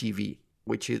sense on a TV,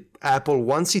 which is, Apple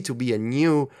wants it to be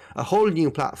a whole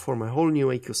new platform, a whole new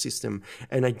ecosystem.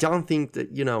 And I don't think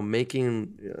that,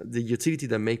 making the utility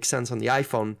that makes sense on the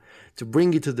iPhone to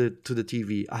bring it to the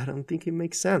TV, I don't think it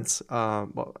makes sense.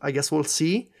 Well, I guess we'll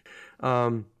see.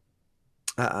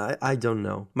 I don't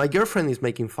know. My girlfriend is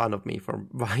making fun of me for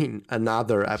buying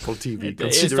another Apple TV. It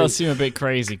does seem a bit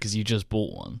crazy because you just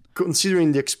bought one.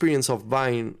 Considering the experience of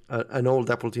buying an old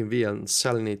Apple TV and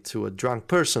selling it to a drunk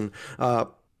person,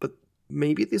 but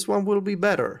maybe this one will be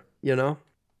better,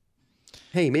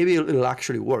 Hey, maybe it'll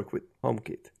actually work with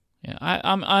HomeKit. Yeah,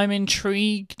 I'm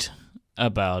intrigued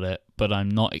about it, but I'm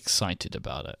not excited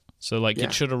about it. So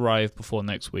It should arrive before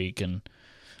next week, and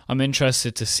I'm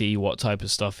interested to see what type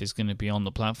of stuff is going to be on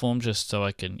the platform, just so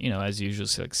I can, as usual,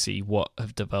 see what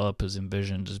have developers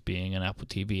envisioned as being an Apple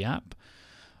TV app.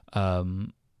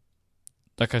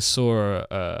 I saw,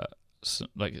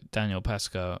 Daniel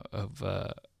Pasca of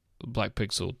Black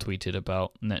Pixel tweeted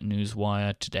about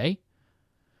NetNewsWire today,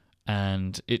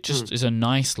 and it just is a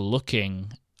nice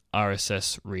looking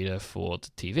RSS reader for the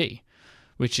TV,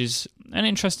 which is an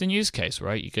interesting use case,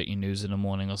 right? You get your news in the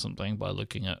morning or something by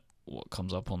looking at what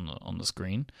comes up on the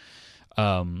screen,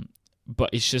 but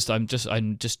it's just I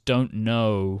just don't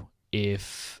know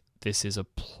if this is a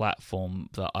platform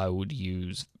that I would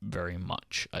use very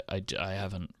much. I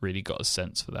haven't really got a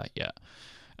sense for that yet,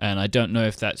 and I don't know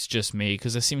if that's just me,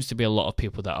 because there seems to be a lot of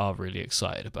people that are really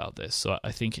excited about this. So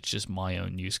I think it's just my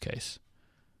own use case.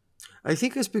 I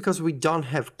think it's because we don't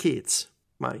have kids,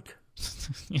 Mike.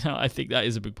 I think that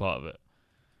is a big part of it.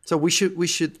 So we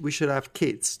should have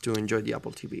kids to enjoy the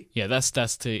Apple TV. Yeah, that's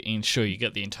to ensure you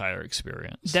get the entire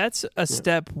experience. That's a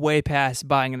step way past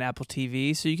buying an Apple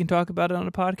TV so you can talk about it on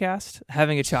a podcast.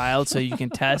 Having a child so you can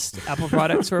test Apple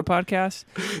products for a podcast.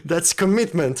 That's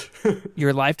commitment.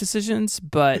 Your life decisions,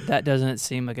 but that doesn't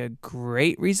seem like a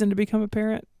great reason to become a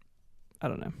parent. I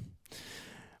don't know.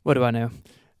 What do I know?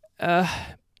 I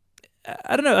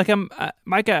don't know.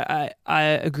 Micah, I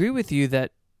agree with you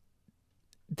that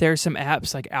there's some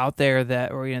apps out there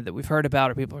that we've heard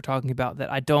about or people are talking about that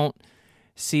I don't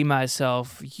see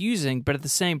myself using, but at the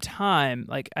same time,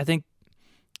 I think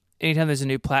anytime there's a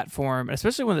new platform,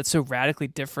 especially one that's so radically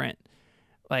different,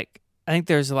 I think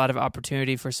there's a lot of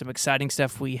opportunity for some exciting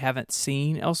stuff we haven't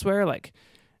seen elsewhere,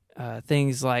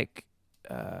 things like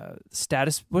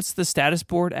status. What's the status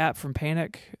board app from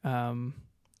Panic?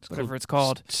 Whatever it's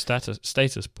called.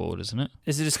 Status board, isn't it?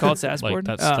 Is it just called status board?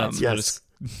 That's yes.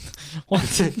 What?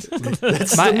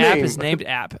 That's my app name. is named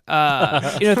app.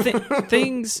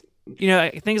 Things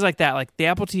like that. The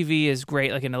Apple TV is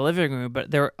great, in the living room, but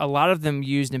there are a lot of them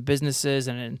used in businesses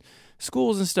and in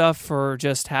schools and stuff for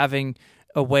just having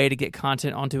a way to get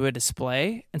content onto a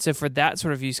display. And so for that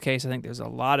sort of use case, I think there's a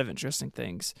lot of interesting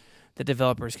things that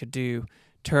developers could do,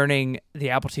 turning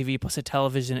the Apple TV plus a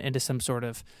television into some sort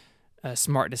of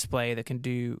smart display that can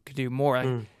do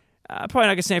more. I'm probably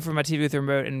not going to stand for my TV with a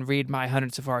remote and read my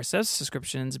hundreds of RSS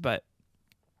subscriptions, but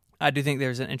I do think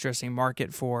there's an interesting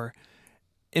market for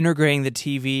integrating the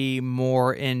TV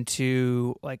more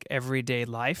into everyday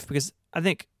life, because I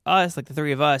think us, the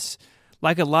three of us,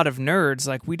 a lot of nerds,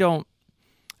 we don't,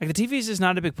 the TV is just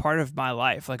not a big part of my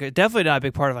life. Definitely not a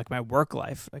big part of my work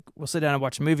life. We'll sit down and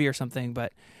watch a movie or something,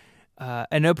 but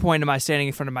at no point am I standing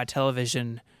in front of my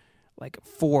television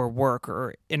for work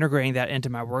or integrating that into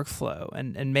my workflow.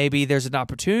 And maybe there's an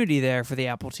opportunity there for the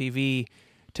Apple TV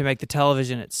to make the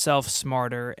television itself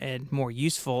smarter and more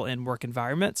useful in work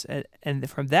environments. And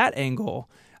from that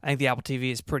angle, I think the Apple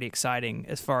TV is pretty exciting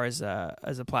as far as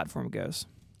a platform goes.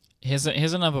 Here's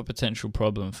another potential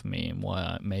problem for me, and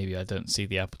why maybe I don't see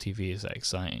the Apple TV as that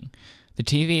exciting. The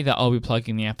TV that I'll be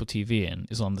plugging the Apple TV in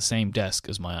is on the same desk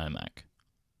as my iMac.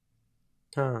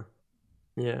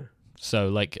 Yeah.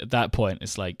 So at that point,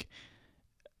 it's that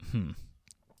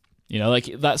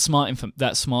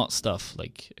smart stuff. I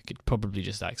could probably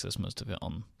just access most of it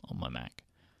on my Mac.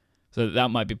 So that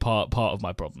might be part of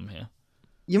my problem here.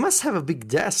 You must have a big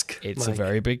desk. It's Mike. a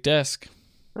very big desk.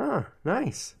 Ah,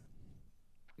 nice.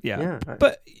 Yeah.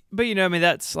 But you know, I mean,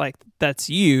 that's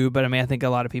you. But I mean, I think a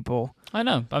lot of people. I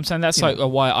know. I'm saying that's like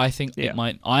why I think Yeah.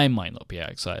 I might not be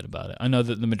excited about it. I know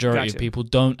that the majority of Gotcha. people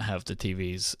don't have the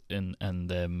TVs and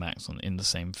their Macs in the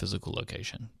same physical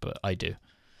location, but I do.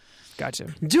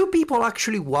 Gotcha. Do people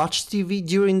actually watch TV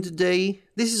during the day?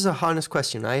 This is a honest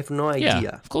question. I have no idea.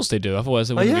 Yeah, of course they do. Otherwise,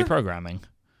 they wouldn't yeah? be programming.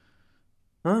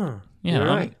 Ah, Yeah, you're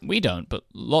I right. mean, we don't, but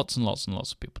lots and lots and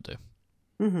lots of people do.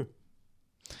 Mm-hmm.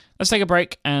 Let's take a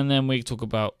break, and then we talk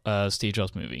about Steve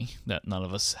Jobs' movie that none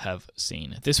of us have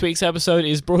seen. This week's episode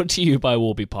is brought to you by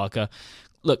Warby Parker.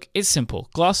 Look, it's simple.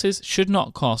 Glasses should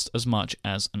not cost as much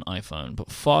as an iPhone,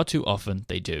 but far too often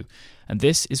they do. And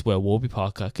this is where Warby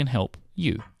Parker can help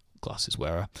you, glasses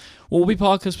wearer. Warby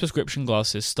Parker's prescription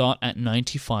glasses start at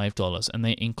 $95, and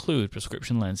they include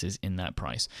prescription lenses in that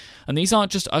price. And these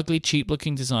aren't just ugly,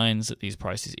 cheap-looking designs at these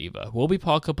prices either. Warby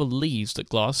Parker believes that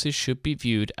glasses should be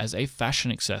viewed as a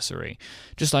fashion accessory,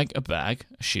 just like a bag,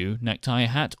 a shoe, necktie, a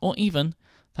hat, or even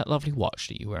that lovely watch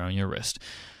that you wear on your wrist.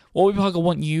 Warby Parker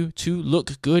want you to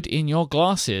look good in your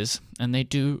glasses, and they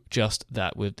do just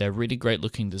that with their really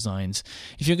great-looking designs.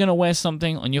 If you're going to wear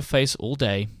something on your face all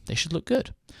day, they should look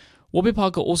good. Warby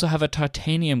Parker also have a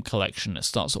titanium collection that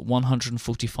starts at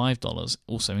 $145,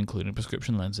 also including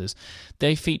prescription lenses.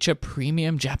 They feature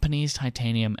premium Japanese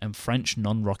titanium and French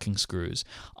non-rocking screws.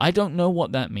 I don't know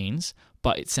what that means,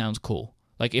 but it sounds cool.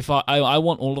 Like if I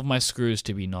want all of my screws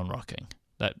to be non-rocking.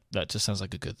 That just sounds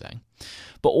like a good thing.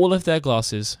 But all of their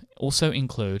glasses also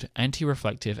include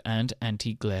anti-reflective and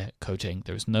anti-glare coating.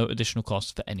 There is no additional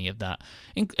cost for any of that.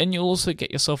 And you'll also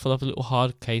get yourself a lovely little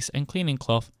hard case and cleaning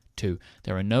cloth too.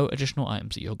 There are no additional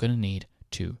items that you're going to need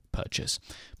to purchase.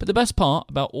 But the best part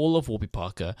about all of Warby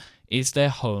Parker is their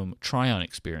home try-on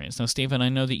experience. Now, Stephen, I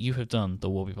know that you have done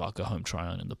the Warby Parker home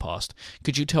try-on in the past.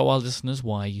 Could you tell our listeners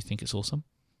why you think it's awesome?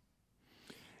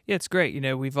 Yeah, it's great. You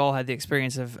know, we've all had the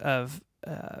experience or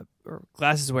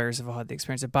glasses wearers have all had the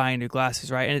experience of buying new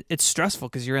glasses, right? And it's stressful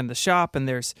because you're in the shop and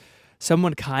there's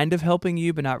someone kind of helping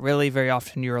you, but not really. Very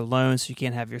often you're alone, so you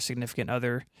can't have your significant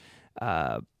other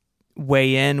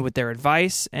weigh in with their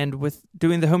advice. And with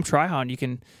doing the home try-on, you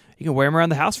can wear them around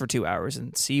the house for 2 hours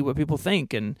and see what people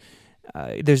think. And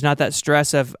there's not that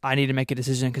stress of I need to make a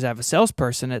decision because I have a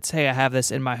salesperson. It's, hey, I have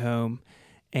this in my home,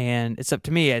 and it's up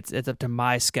to me. It's up to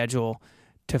my schedule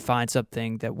to find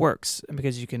something that works. And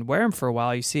because you can wear them for a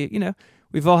while, you see,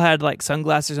 we've all had like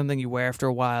sunglasses or something you wear after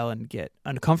a while and get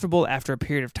uncomfortable after a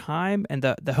period of time. And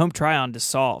the home try-on just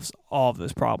solves all of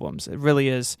those problems. It really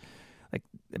is like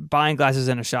buying glasses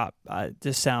in a shop.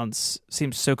 Just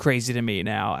seems so crazy to me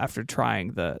now after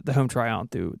trying the home try-on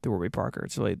through Warby Parker.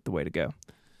 It's really the way to go.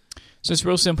 So it's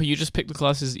real simple. You just pick the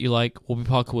glasses that you like. Warby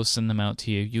Parker will send them out to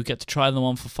you. You get to try them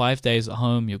on for 5 days at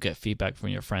home. You'll get feedback from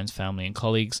your friends, family, and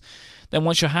colleagues. Then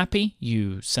once you're happy,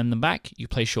 you send them back. You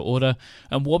place your order.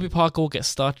 And Warby Parker will get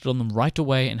started on them right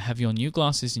away and have your new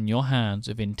glasses in your hands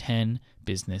within 10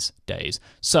 business days.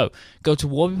 So go to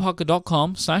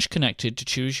warbyparker.com/connected to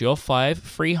choose your 5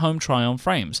 free home try-on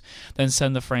frames. Then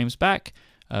send the frames back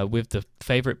with the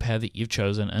favorite pair that you've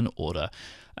chosen and order.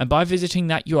 And by visiting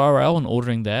that URL and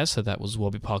ordering there, so that was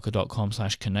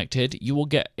warbyparker.com/connected, you will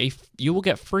get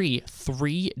free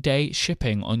 3-day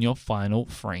shipping on your final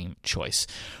frame choice.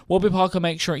 Warby Parker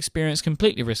makes your experience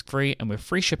completely risk-free and with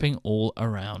free shipping all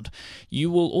around.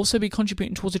 You will also be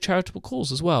contributing towards a charitable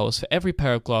cause as well, as for every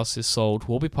pair of glasses sold,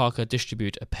 Warby Parker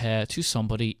distribute a pair to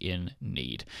somebody in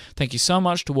need. Thank you so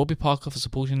much to Warby Parker for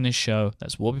supporting this show.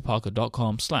 That's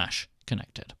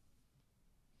warbyparker.com/connected.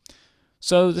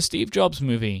 So the Steve Jobs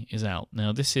movie is out.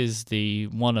 Now, this is the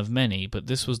one of many, but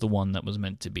this was the one that was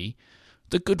meant to be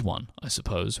the good one, I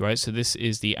suppose, right? So this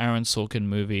is the Aaron Sorkin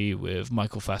movie with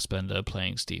Michael Fassbender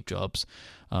playing Steve Jobs.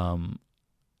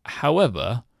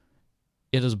 However,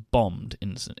 it has bombed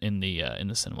in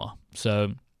the cinema.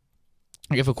 So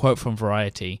I give a quote from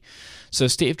Variety. So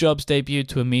Steve Jobs debuted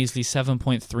to a measly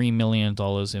 $7.3 million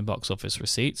in box office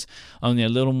receipts, only a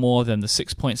little more than the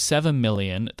 $6.7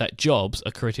 million that Jobs,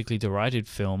 a critically derided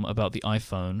film about the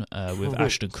iPhone with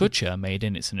Ashton Kutcher, made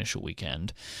in its initial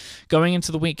weekend. Going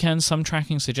into the weekend, some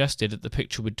tracking suggested that the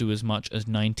picture would do as much as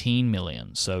 $19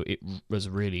 million, so it was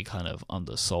really kind of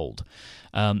undersold.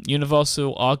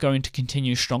 Universal are going to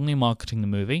continue strongly marketing the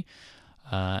movie,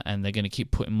 and they're going to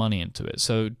keep putting money into it.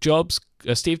 So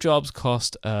Steve Jobs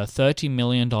cost $30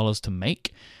 million to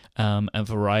make, and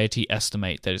Variety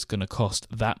estimate that it's going to cost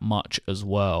that much as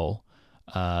well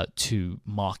to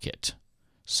market.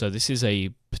 So this is a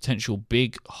potential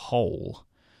big hole.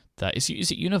 Is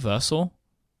it Universal?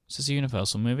 Is this a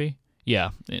Universal movie?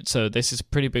 Yeah. So this is a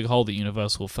pretty big hole that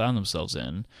Universal found themselves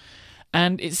in.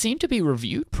 And it seemed to be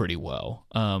reviewed pretty well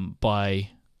by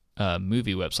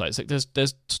movie websites. Like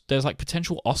there's like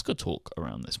potential Oscar talk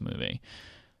around this movie.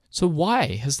 So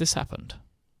why has this happened?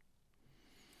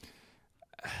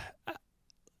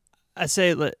 I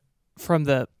say from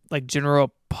the like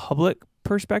general public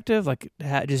perspective, like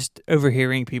just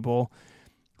overhearing people,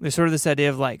 there's sort of this idea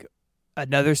of like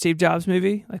another Steve Jobs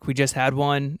movie. Like we just had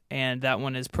one, and that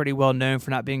one is pretty well known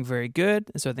for not being very good.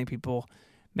 And so I think people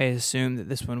may assume that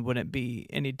this one wouldn't be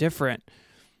any different.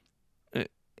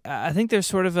 I think there's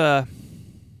sort of a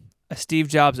Steve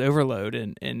Jobs overload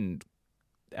in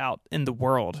out in the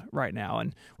world right now,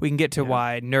 and we can get to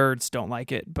why nerds don't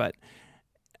like it, but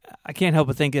I can't help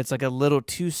but think it's like a little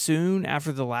too soon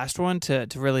after the last one to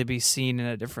really be seen in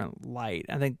a different light.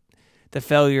 I think the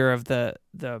failure of the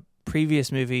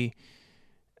previous movie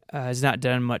has not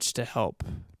done much to help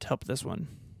this one.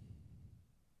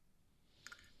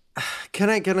 Can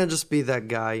I just be that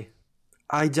guy?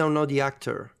 I don't know the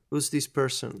actor. Who's this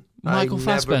person? Michael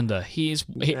Fassbender.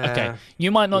 Okay.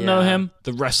 You might not know him.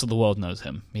 The rest of the world knows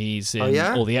him. He's in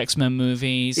all the X-Men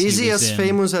movies. Is he as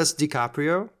famous as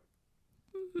DiCaprio?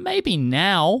 Maybe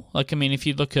now. Like, I mean, if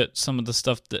you look at some of the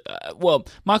stuff that...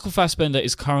 Michael Fassbender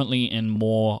is currently in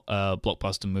more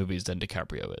blockbuster movies than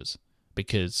DiCaprio is,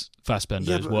 because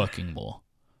Fassbender is working more.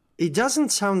 It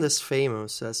doesn't sound as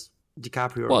famous as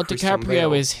DiCaprio. Well,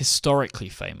 DiCaprio is historically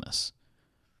famous.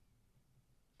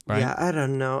 Right? Yeah, I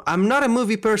don't know. I'm not a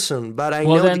movie person, but I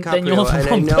know DiCaprio. Then you're the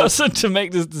wrong person to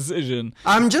make this decision.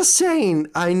 I'm just saying,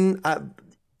 I'm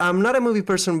not a movie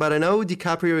person, but I know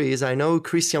DiCaprio is. I know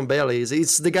Christian Bale is.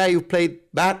 It's the guy who played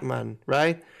Batman,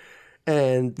 right?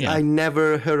 And I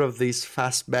never heard of this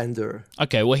Fassbender.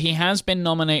 Okay, well, he has been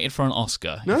nominated for an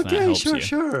Oscar. Okay,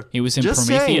 sure. He was in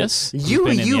Prometheus. Saying, you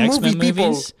movie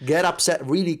people get upset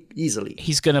really easily.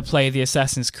 He's going to play the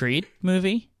Assassin's Creed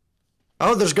movie.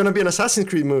 Oh, there's going to be an Assassin's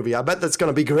Creed movie. I bet that's going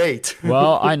to be great.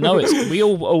 Well, I know we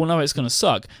all know it's going to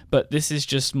suck, but this is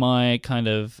just my kind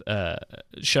of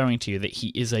showing to you that he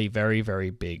is a very, very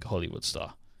big Hollywood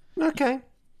star. Okay.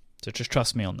 So just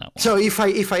trust me on that one. So if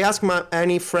I ask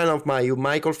any friend of mine who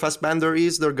Michael Fassbender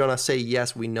is, they're going to say,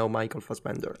 yes, we know Michael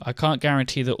Fassbender. I can't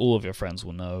guarantee that all of your friends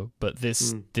will know, but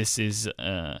this is...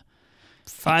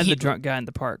 Find the drunk guy in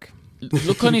the park.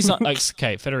 Look on his...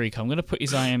 Okay, Federico, I'm going to put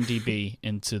his IMDb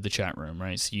into the chat room,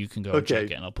 right? So you can go and check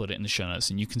it, and I'll put it in the show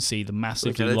notes, and you can see the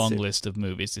massively long list of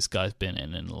movies this guy's been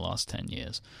in the last 10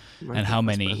 years, and how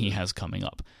many he has coming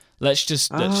up. Let's just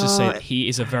say that he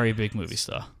is a very big movie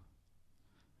star.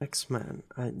 X-Men.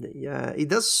 He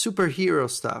does superhero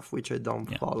stuff, which I don't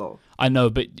follow. I know,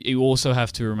 but you also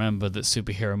have to remember that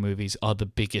superhero movies are the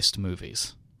biggest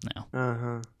movies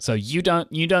now. So you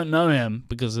don't know him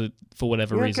because for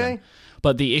whatever reason.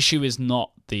 But the issue is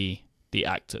not the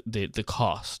actor, the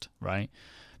cast, right?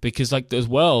 Because as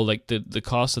well, the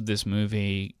cast of this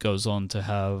movie goes on to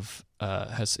have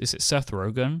is it Seth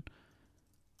Rogen?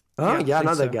 Oh yeah,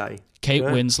 another guy. Kate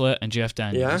Winslet and Jeff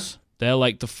Daniels. They're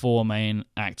like the four main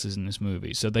actors in this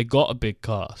movie, so they got a big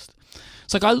cast.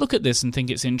 It's like I look at this and think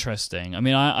it's interesting. I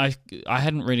mean, I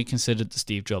hadn't really considered the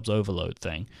Steve Jobs overload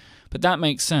thing, but that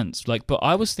makes sense. But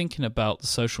I was thinking about The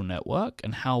Social Network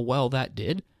and how well that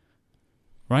did,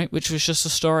 right? Which was just a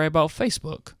story about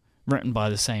Facebook, written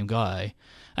by the same guy.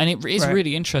 And it is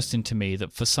really interesting to me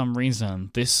that for some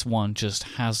reason this one just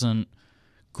hasn't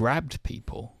grabbed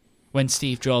people, when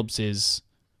Steve Jobs is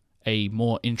a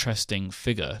more interesting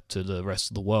figure to the rest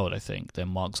of the world, I think, than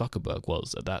Mark Zuckerberg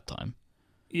was at that time.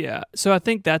 Yeah, so I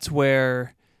think that's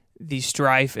where the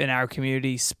strife in our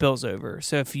community spills over.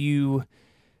 So if you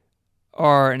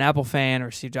are an Apple fan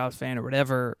or Steve Jobs fan or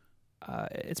whatever,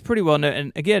 it's pretty well known.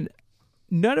 And again,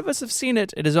 none of us have seen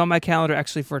it. It is on my calendar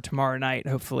actually for tomorrow night,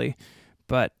 hopefully.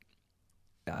 But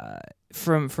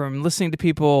from listening to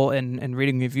people and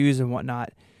reading reviews and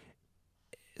whatnot,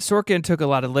 Sorkin took a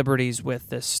lot of liberties with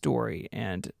this story,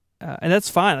 and that's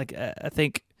fine. I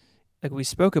think, like we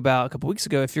spoke about a couple weeks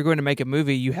ago, if you're going to make a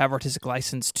movie, you have artistic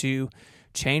license to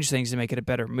change things to make it a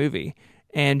better movie.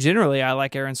 And generally, I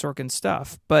like Aaron Sorkin's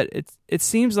stuff, but it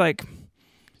seems like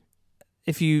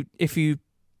if you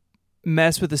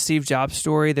mess with the Steve Jobs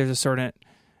story, there's a certain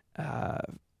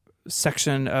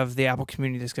section of the Apple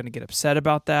community that's going to get upset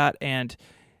about that, and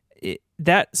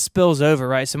that spills over,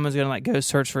 right? Someone's going to go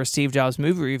search for a Steve Jobs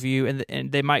movie review,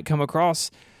 and they might come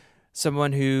across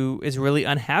someone who is really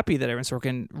unhappy that Aaron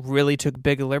Sorkin really took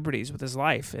big liberties with his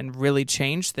life and really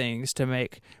changed things to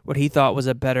make what he thought was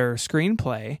a better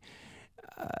screenplay.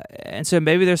 And so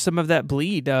maybe there's some of that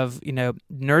bleed of,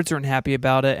 nerds aren't happy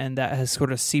about it, and that has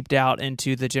sort of seeped out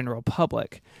into the general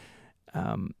public.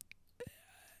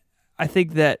 I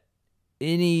think that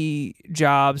any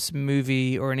Jobs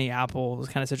movie or any Apple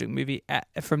kind of subject movie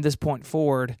from this point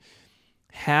forward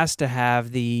has to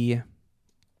have the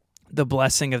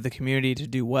blessing of the community to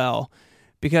do well,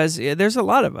 because there's a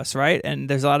lot of us, right? And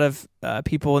there's a lot of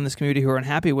people in this community who are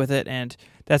unhappy with it, and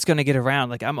that's going to get around.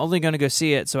 Like, I'm only going to go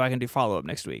see it so I can do follow-up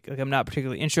next week. Like, I'm not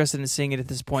particularly interested in seeing it at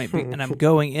this point, and I'm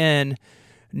going in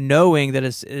knowing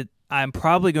that I'm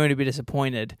probably going to be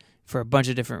disappointed for a bunch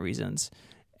of different reasons.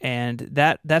 And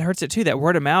that hurts it too. That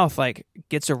word of mouth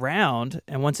gets around,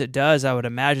 and once it does, I would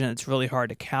imagine it's really hard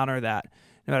to counter that,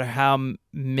 no matter how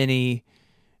many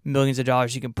millions of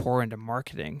dollars you can pour into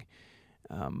marketing.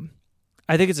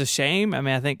 I think it's a shame. I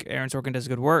mean, I think Aaron Sorkin does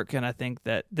good work, and I think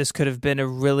that this could have been a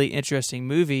really interesting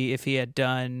movie if he had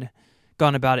gone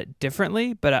about it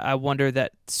differently. But I wonder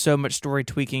that so much story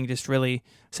tweaking just really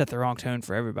set the wrong tone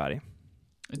for everybody.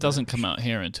 It doesn't come out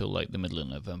here until the middle of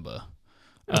November.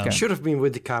 Should have been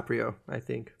with DiCaprio, I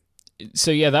think.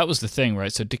 So yeah, that was the thing,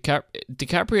 right? So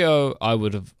DiCaprio,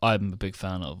 I'm a big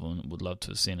fan of and would love to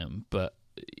have seen him, but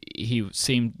he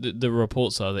seemed, the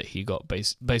reports are that he got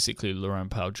basically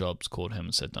Laurent Powell Jobs called him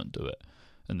and said don't do it,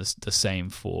 and the same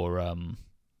for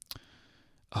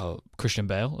Christian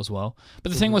Bale as well.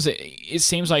 But the thing was, it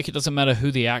seems like it doesn't matter who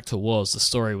the actor was, the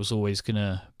story was always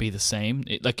gonna be the same.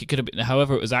 It could have been,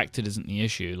 however it was acted isn't the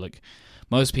issue.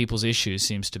 Most people's issue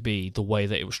seems to be the way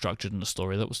that it was structured in the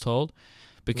story that was told.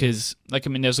 Because,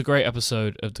 there's a great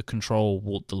episode of the Control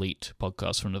Alt Delete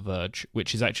podcast from The Verge,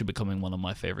 which is actually becoming one of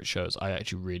my favorite shows. I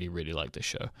actually really, really like this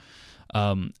show.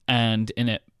 And in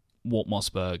it, Walt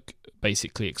Mossberg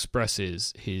basically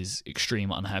expresses his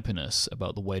extreme unhappiness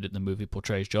about the way that the movie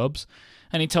portrays Jobs.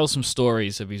 And he tells some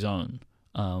stories of his own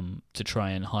to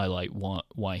try and highlight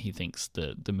why he thinks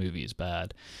the movie is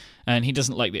bad. And he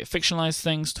doesn't like that it fictionalized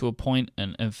things to a point,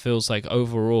 and feels like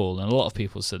overall, and a lot of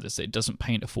people said this, it doesn't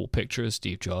paint a full picture of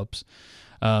Steve Jobs.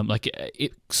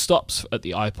 It stops at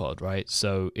the iPod, right?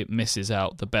 So it misses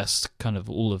out the best, kind of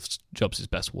all of Jobs'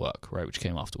 best work, right? Which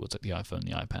came afterwards, like the iPhone,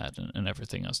 the iPad, and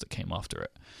everything else that came after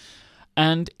it.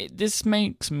 And this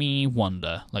makes me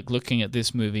wonder, looking at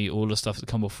this movie, all the stuff that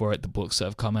come before it, the books that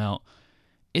have come out,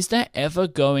 is there ever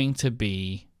going to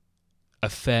be a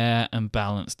fair and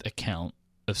balanced account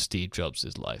of Steve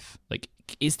Jobs' life?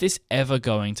 Is this ever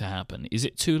going to happen? Is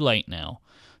it too late now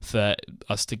for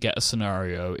us to get a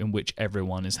scenario in which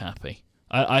everyone is happy?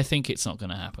 I think it's not going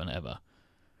to happen ever,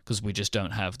 because we just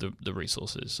don't have the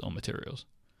resources or materials.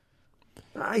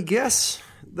 I guess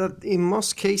that in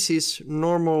most cases,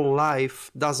 normal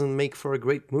life doesn't make for a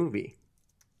great movie.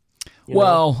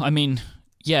 Well, I mean,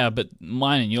 yeah, but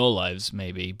mine and your lives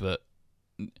maybe, but...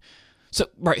 So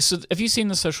have you seen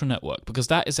The Social Network? Because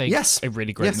that is a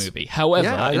really great movie. However,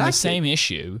 in the same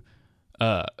issue,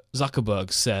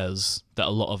 Zuckerberg says that a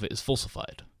lot of it is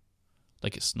falsified.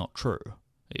 It's not true.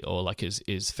 Or is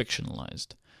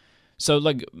fictionalized. So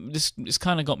this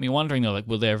kind of got me wondering though,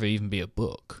 will there ever even be a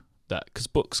book? Because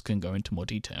books can go into more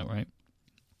detail, right?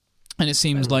 And it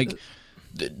seems like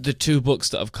the two books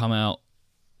that have come out,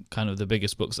 kind of the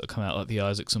biggest books that have come out, like the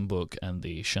Isaacson book and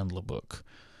the Schindler book,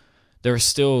 there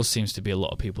still seems to be a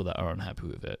lot of people that are unhappy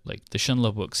with it. The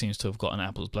Schindler book seems to have gotten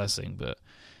Apple's blessing, but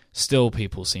still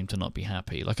people seem to not be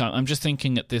happy. I'm just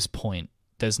thinking at this point,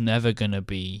 there's never going to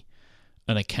be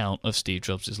an account of Steve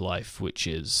Jobs' life which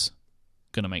is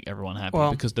going to make everyone happy,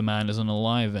 because the man isn't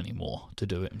alive anymore to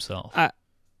do it himself.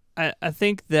 I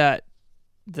think that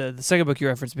the second book you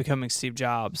referenced, Becoming Steve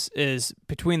Jobs, is,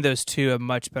 between those two, a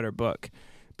much better book.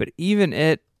 But even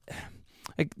it...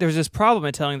 there's this problem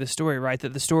in telling the story, right?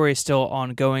 That the story is still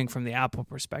ongoing from the Apple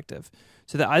perspective.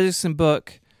 So the Isaacson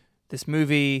book, this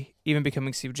movie, even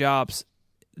Becoming Steve Jobs,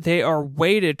 they are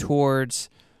weighted towards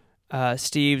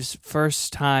Steve's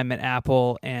first time at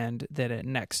Apple and then at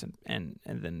Next and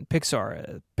then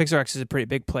Pixar. Pixar actually is a pretty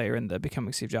big player in the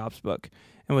Becoming Steve Jobs book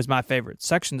and was my favorite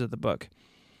sections of the book.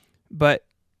 But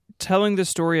telling the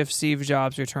story of Steve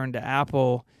Jobs' return to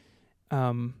Apple,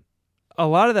 a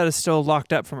lot of that is still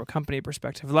locked up from a company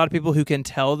perspective. A lot of people who can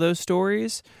tell those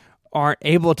stories aren't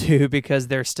able to because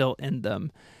they're still in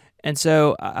them. And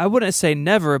so I wouldn't say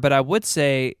never, but I would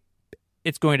say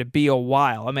it's going to be a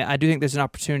while. I mean, I do think there's an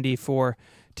opportunity for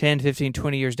 10, 15,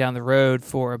 20 years down the road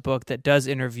for a book that does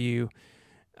interview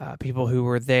people who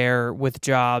were there with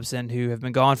Jobs and who have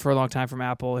been gone for a long time from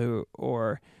Apple,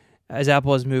 or as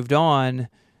Apple has moved on,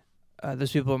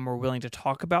 those people are more willing to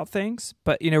talk about things.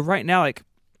 But, right now,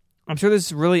 I'm sure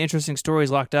there's really interesting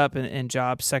stories locked up in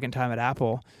Jobs' second time at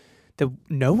Apple that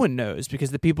no one knows,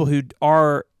 because the people who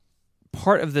are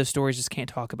part of those stories just can't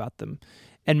talk about them.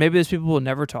 And maybe those people will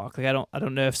never talk. Like I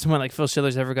don't know if someone like Phil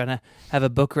Schiller's ever going to have a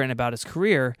book written about his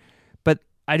career, but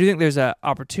I do think there's an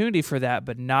opportunity for that,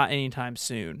 but not anytime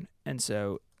soon. And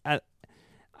so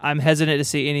I'm hesitant to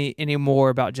see any more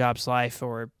about Jobs' life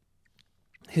or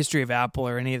history of Apple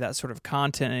or any of that sort of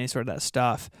content, any sort of that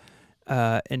stuff,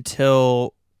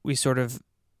 until we sort of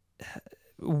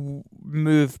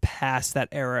move past that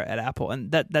era at Apple. And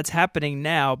that's happening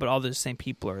now, but all those same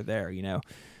people are there, you know.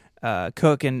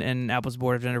 Cook and Apple's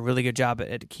board have done a really good job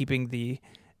at keeping the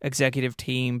executive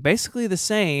team basically the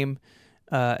same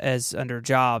as under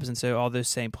Jobs, and so all those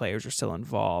same players are still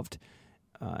involved.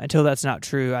 Until that's not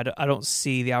true, I don't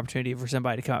see the opportunity for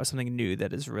somebody to come out with something new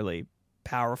that is really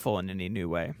powerful in any new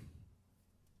way.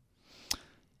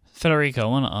 Federico, I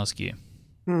want to ask you,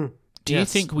 do you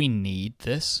Yes. think we need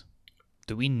this?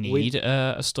 Do we need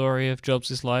a story of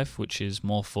Jobs' life which is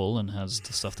more full and has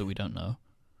the stuff that we don't know?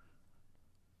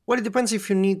 Well, it depends if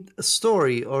you need a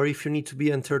story or if you need to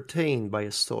be entertained by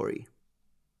a story.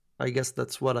 I guess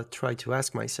that's what I try to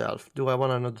ask myself. Do I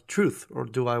want to know the truth, or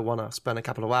do I want to spend a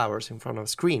couple of hours in front of a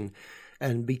screen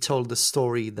and be told the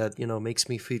story that, you know, makes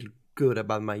me feel good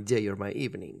about my day or my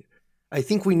evening? I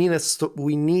think we need a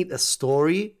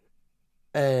story,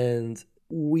 and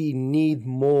we need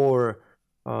more,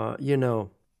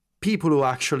 people who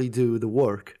actually do the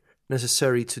work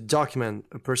necessary to document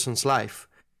a person's life.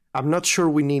 I'm not sure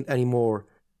we need any more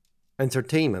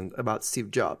entertainment about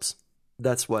Steve Jobs.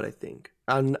 That's what I think.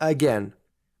 And again,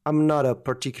 I'm not a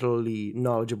particularly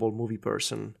knowledgeable movie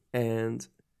person,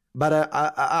 but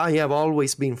I have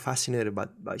always been fascinated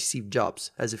by Steve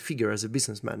Jobs as a figure, as a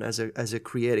businessman, as a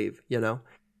creative, you know.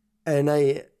 And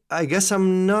I guess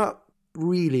I'm not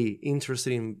really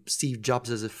interested in Steve Jobs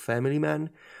as a family man,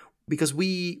 because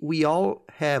we all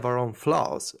have our own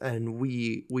flaws, and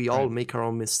we all make our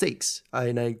own mistakes.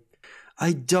 And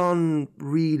I don't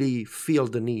really feel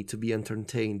the need to be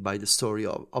entertained by the story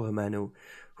of a man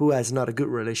who has not a good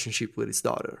relationship with his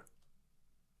daughter,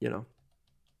 you know.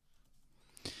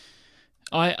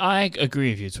 I agree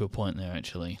with you to a point there,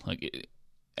 actually. Like,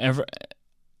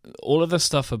 all of the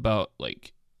stuff about,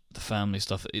 like, the family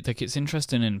stuff, like, it's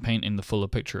interesting in painting the fuller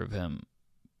picture of him,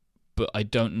 but I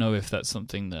don't know if that's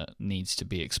something that needs to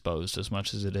be exposed as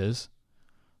much as it is.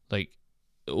 Like,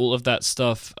 all of that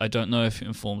stuff, I don't know if it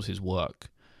informs his work,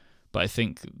 but I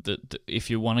think that if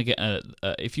you want to get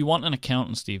if you want an account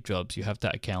on Steve Jobs, you have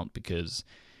that account because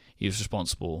he was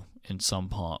responsible in some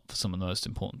part for some of the most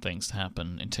important things to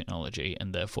happen in technology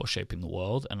and therefore shaping the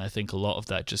world. And I think a lot of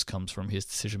that just comes from his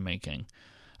decision making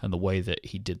and the way that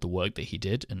he did the work that he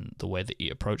did and the way that he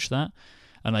approached that.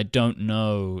 And I don't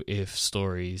know if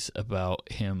stories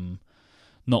about him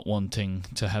not wanting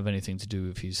to have anything to do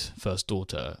with his first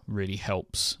daughter really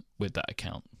helps with that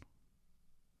account.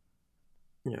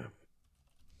 Yeah.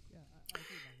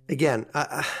 Again,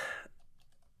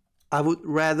 I would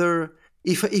rather,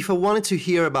 if I wanted to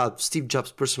hear about Steve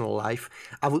Jobs' personal life,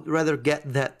 I would rather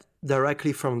get that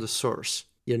directly from the source,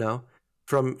 you know,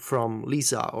 from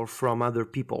Lisa or from other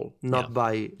people, not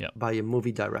by a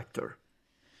movie director.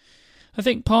 I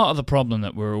think part of the problem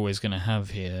that we're always going to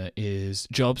have here is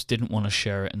Jobs didn't want to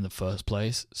share it in the first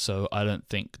place, so I don't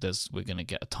think we're going to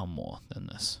get a ton more than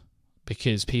this.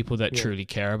 Because people that truly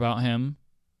care about him,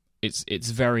 it's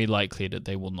very likely that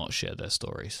they will not share their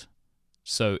stories.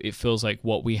 So it feels like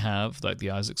what we have, like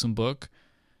the Isaacson book,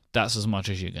 that's as much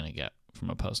as you're going to get from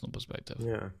a personal perspective.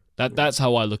 Yeah. That's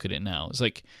how I look at it now. It's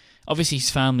like, obviously his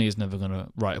family is never going to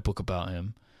write a book about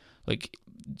him. Like,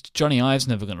 Johnny Ive's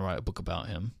never going to write a book about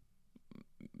him,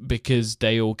 because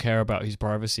they all care about his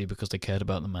privacy because they cared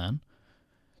about the man.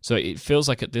 So it feels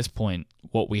like at this point,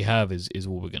 what we have is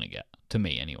what we're going to get, to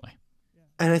me anyway.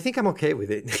 And I think I'm okay with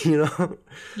it, you know?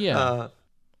 Yeah.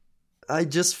 I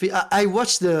just feel... I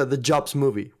watched the Jobs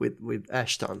movie with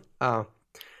Ashton. I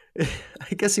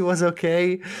guess it was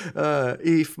okay.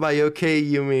 If by okay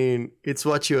you mean it's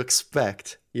what you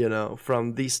expect, you know,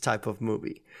 from this type of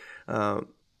movie. I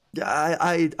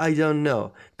don't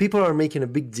know. People are making a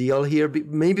big deal here,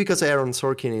 maybe because Aaron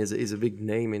Sorkin is a big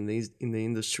name in the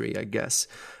industry, I guess.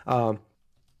 I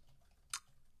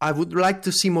would like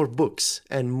to see more books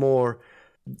and more,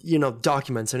 you know,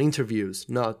 documents and interviews,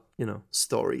 not, you know,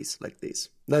 stories like this.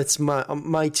 That's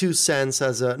my 2 cents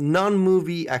as a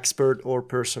non-movie expert or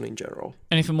person in general.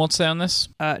 Anything more to say on this?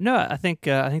 No, I think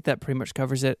that pretty much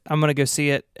covers it. I'm gonna go see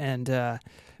it, and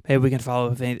maybe we can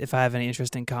follow if I have any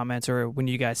interesting comments or when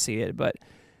you guys see it. But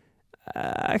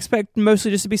I expect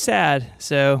mostly just to be sad,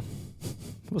 so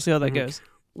we'll see how that goes.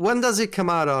 When does it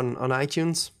come out on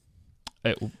iTunes?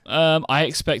 I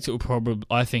expect it will probably.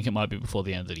 I think it might be before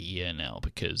the end of the year now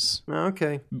because.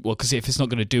 Okay. Well, because if it's not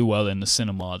going to do well in the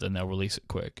cinema, then they'll release it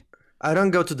quick. I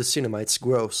don't go to the cinema. It's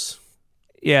gross.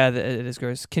 Yeah, it is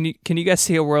gross. Can you guys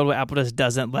see a world where Apple just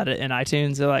doesn't let it in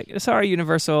iTunes? They're like, sorry,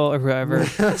 Universal or whoever.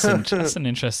 That's an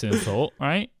interesting thought,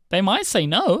 right? They might say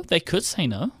no. They could say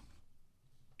no.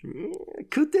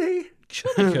 Could they?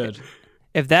 Sure, they could.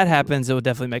 If that happens, it will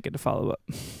definitely make it a follow up.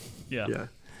 Yeah. I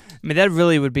mean, that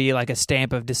really would be like a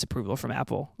stamp of disapproval from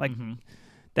Apple. Like,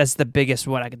 that's the biggest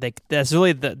one I could think. That's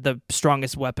really the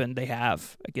strongest weapon they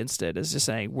have against it is just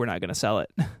saying we're not going to sell it.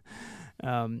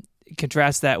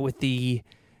 Contrast that with the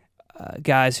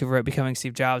guys who wrote Becoming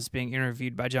Steve Jobs being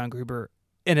interviewed by John Gruber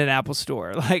in an Apple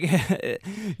store. Like,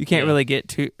 you can't really get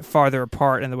too farther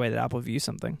apart in the way that Apple views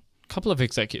something. A couple of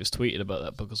executives tweeted about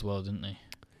that book as well, didn't they?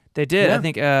 They did. Yeah. I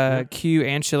think Q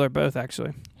and Schiller both,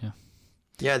 actually.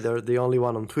 Yeah, they're the only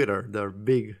one on Twitter. They're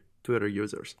big Twitter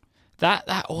users.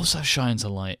 That also shines a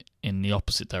light in the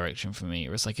opposite direction for me.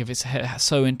 It's like if it's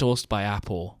so endorsed by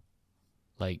Apple,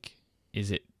 like,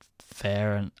 is it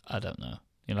fair? And I don't know.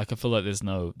 You know, like I feel like there's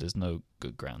no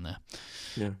good ground there.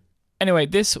 Yeah. Anyway,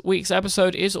 this week's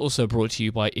episode is also brought to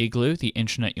you by Igloo, the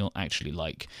internet you'll actually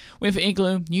like. With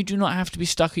Igloo, you do not have to be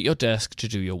stuck at your desk to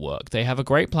do your work. They have a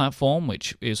great platform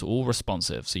which is all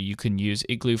responsive, so you can use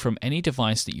Igloo from any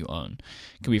device that you own.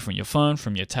 It can be from your phone,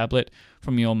 from your tablet,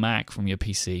 from your Mac, from your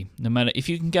PC. No matter if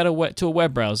you can get to a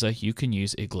web browser, you can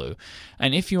use Igloo.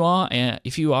 And if you are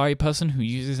a person who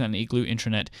uses an Igloo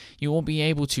intranet, you will be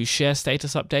able to share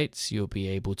status updates, you'll be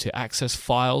able to access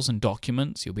files and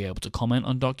documents, you'll be able to comment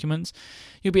on documents,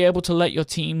 you'll be able to let your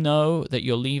team know that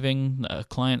you're leaving a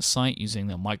client site using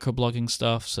their microblogging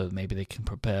stuff, so maybe they can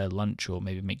prepare lunch or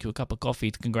maybe make you a cup of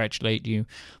coffee to congratulate you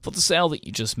for the sale that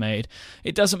you just made.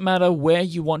 It doesn't matter where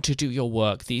you want to do your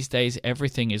work. These days,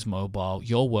 everything is mobile.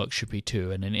 Your work should be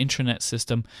too, and an intranet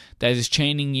system that is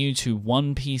chaining you to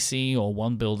one PC or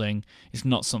one building is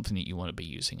not something that you want to be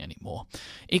using anymore.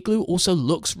 Igloo also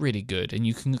looks really good, and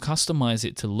you can customize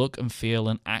it to look and feel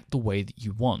and act the way that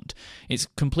you want. It's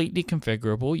completely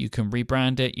configurable. You can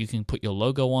rebrand it, you can put your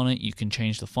logo on it, you can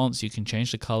change the fonts, you can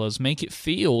change the colors, make it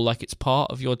feel like it's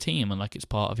part of your team and like it's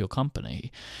part of your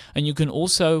company. And you can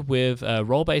also, with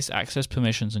role-based access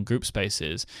permissions and group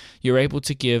spaces, you're able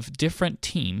to give different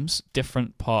teams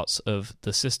different parts of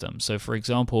the system. So for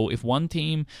example, if one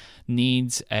team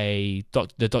needs the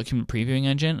document previewing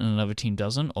engine and another team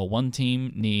doesn't, or one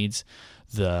team needs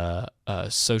the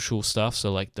social stuff,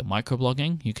 so like the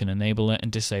microblogging, you can enable it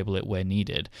and disable it where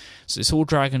needed. So it's all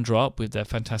drag and drop with their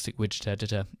fantastic widget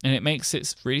editor, and it makes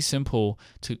it really simple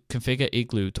to configure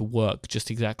Igloo to work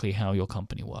just exactly how your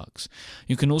company works.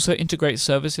 You can also integrate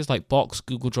services like Box,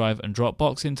 Google Drive, and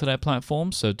Dropbox into their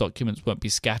platform, so documents won't be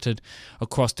scattered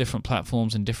across different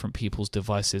platforms and different people's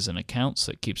devices and accounts.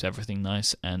 So it keeps everything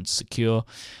nice and secure.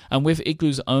 And with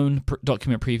Igloo's own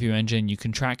document preview engine, you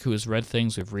can track who has read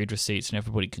things with read receipts, and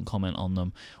everybody can comment on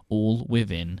them all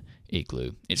within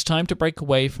Igloo. It's time to break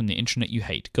away from the internet you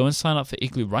hate. Go and sign up for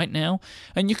Igloo right now,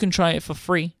 and you can try it for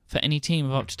free for any team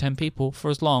of up to 10 people for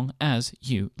as long as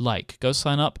you like. Go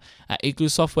sign up at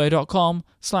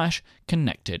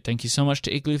igloosoftware.com/connected. Thank you so much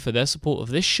to Igloo for their support of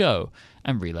this show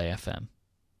and Relay FM.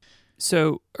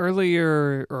 So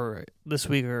earlier, or this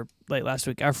week or late last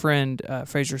week, our friend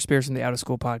Fraser Spears from the Out of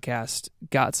School podcast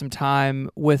got some time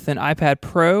with an iPad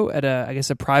Pro at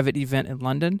a private event in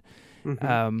London.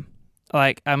 I'm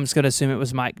just going to assume it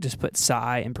was Mike, just put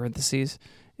Psy in parentheses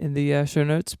in the show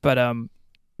notes. But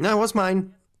no, it was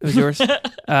mine. It was yours.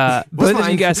 Both of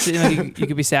you guys seem like you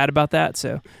could be sad about that.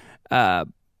 So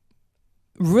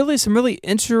really some really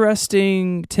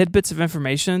interesting tidbits of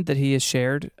information that he has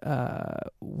shared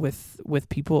with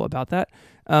people about that.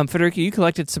 Federico, you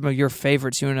collected some of your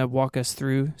favorites. You want to walk us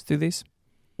through these?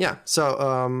 Yeah,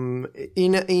 so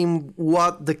in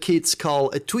what the kids call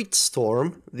a tweet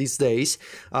storm these days,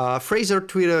 Fraser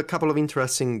tweeted a couple of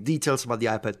interesting details about the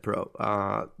iPad Pro.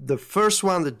 The first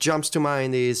one that jumps to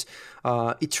mind is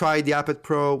he tried the iPad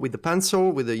Pro with the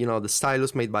pencil, with the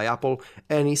stylus made by Apple,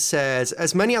 and he says,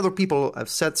 as many other people have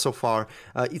said so far,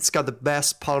 it's got the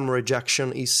best palm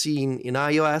rejection he's seen in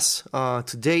iOS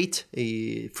to date.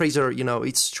 Fraser, he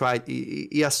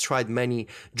has tried many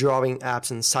drawing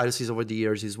apps and styluses over the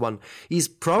years. He's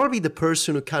probably the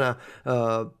person who kind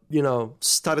of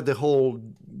started the whole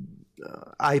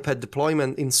iPad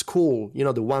deployment in school,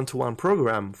 the one-to-one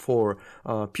program for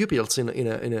pupils in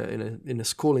a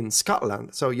school in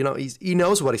Scotland. So, he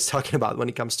knows what he's talking about when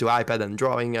it comes to iPad and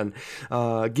drawing and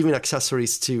giving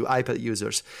accessories to iPad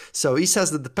users. So he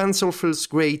says that the pencil feels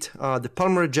great. The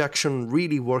palm rejection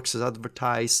really works as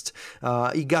advertised.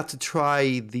 He got to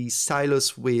try the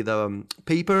stylus with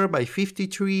paper by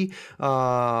 53,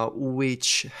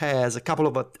 which has a couple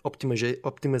of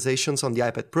optimizations on the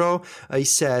iPad Pro. He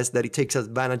says that it takes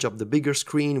advantage of the bigger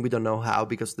screen. We don't know how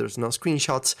because there's no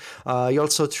screenshots. He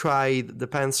also tried the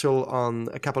pencil on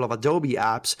a couple of Adobe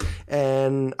apps,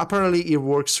 and apparently it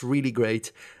works really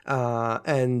great.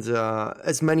 And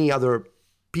as many other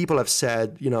people have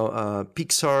said,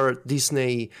 Pixar,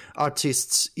 Disney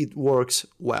artists, it works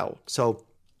well. So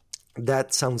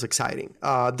that sounds exciting.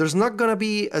 There's not going to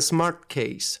be a smart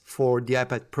case for the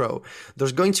iPad Pro.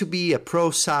 There's going to be a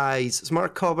Pro size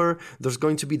smart cover. There's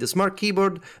going to be the smart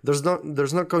keyboard. There's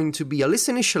not going to be, at least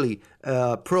initially,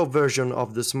 a Pro version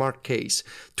of the smart case.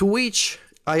 To which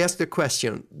I ask the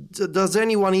question, does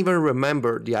anyone even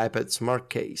remember the iPad smart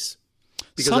case?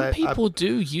 Because some people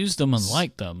do use them and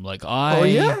like them. Oh,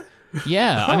 yeah?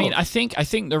 Yeah. Oh. I mean, I think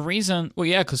the reason... Well,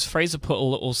 yeah, because Fraser put a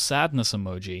little sadness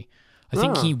emoji. I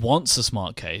think he wants a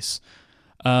smart case.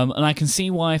 And I can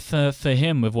see why for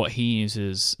him, with what he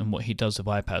uses and what he does with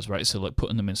iPads, right? So,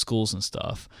 putting them in schools and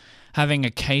stuff, having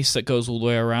a case that goes all the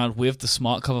way around with the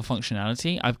smart cover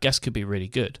functionality, I guess could be really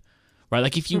good,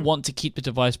 right? If you want to keep the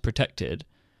device protected,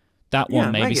 that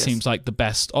one maybe seems like the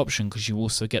best option because you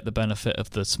also get the benefit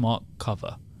of the smart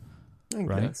cover,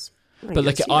 right?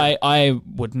 But I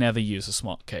would never use a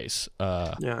smart case.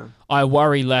 I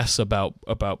worry less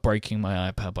about breaking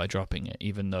my iPad by dropping it,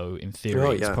 even though in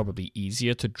theory it's probably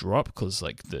easier to drop because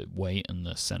the weight and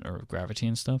the center of gravity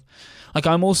and stuff.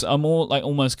 I'm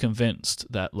almost convinced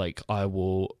that I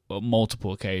will on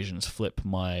multiple occasions flip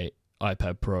my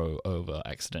iPad Pro over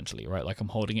accidentally, right? I'm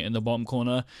holding it in the bottom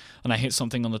corner and I hit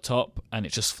something on the top and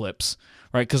it just flips,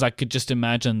 right? Because I could just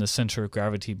imagine the center of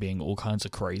gravity being all kinds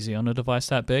of crazy on a device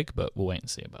that big, but we'll wait and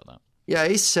see about that. Yeah,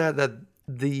 he said that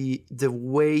the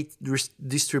weight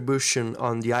distribution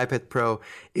on the iPad Pro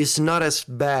is not as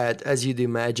bad as you'd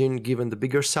imagine given the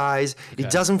bigger size. Okay. It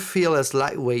doesn't feel as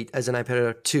lightweight as an iPad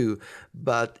Air 2,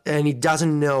 and it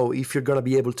doesn't know if you're going to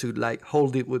be able to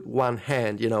hold it with one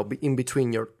hand, in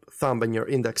between your thumb and your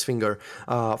index finger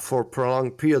for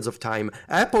prolonged periods of time.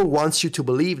 Apple wants you to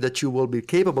believe that you will be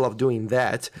capable of doing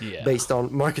that based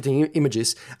on marketing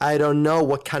images. I don't know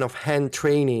what kind of hand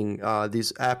training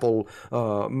these Apple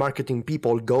marketing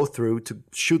people go through to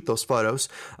shoot those photos,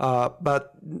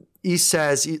 but he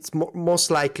says it's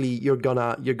most likely you're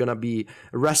gonna be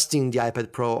resting the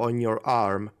iPad Pro on your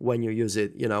arm when you use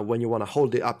it. When you want to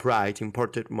hold it upright in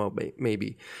portrait mode,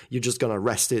 maybe you're just gonna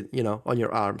rest it, on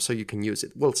your arm so you can use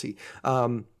it. We'll see.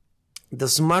 The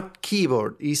smart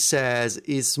keyboard, he says,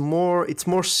 it's more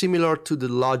similar to the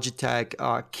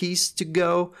Logitech Keys to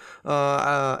Go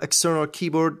external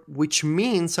keyboard, which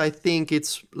means I think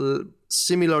it's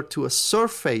similar to a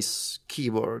Surface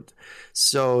keyboard.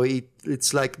 So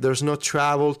it's there's no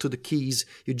travel to the keys.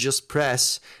 You just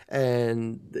press,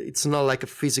 and it's not like a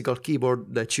physical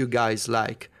keyboard that you guys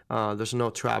like. There's no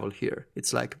travel here.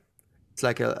 It's like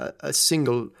a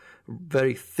single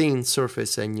very thin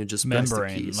surface and you just press the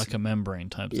keys. Like a membrane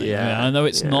type thing. Yeah, I know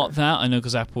it's not that. I know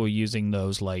because Apple are using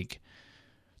those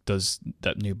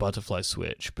that new butterfly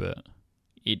switch, but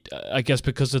I guess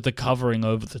because of the covering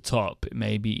over the top, it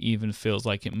maybe even feels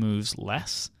like it moves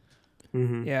less.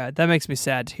 Mm-hmm. Yeah, that makes me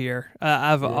sad to hear.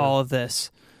 I have all of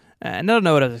this, and I don't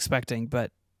know what I was expecting,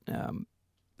 but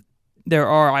there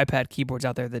are iPad keyboards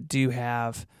out there that do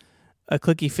have a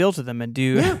clicky feel to them and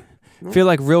do feel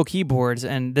like real keyboards,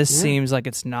 and this seems like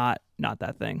it's not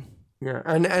that thing. Yeah,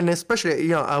 and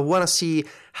especially, I want to see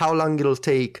how long it'll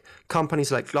take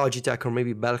companies like Logitech or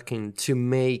maybe Belkin to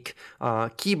make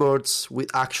keyboards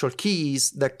with actual keys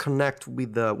that connect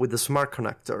with the smart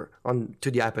connector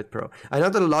to the iPad Pro. I know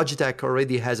that Logitech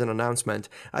already has an announcement.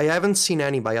 I haven't seen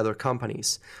any by other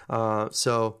companies.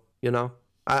 So,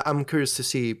 I'm curious to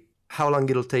see how long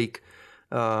it'll take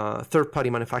third-party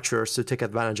manufacturers to take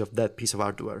advantage of that piece of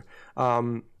hardware.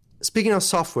 Speaking of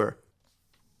software,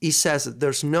 he says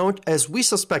that as we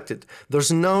suspected,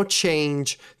 there's no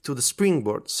change to the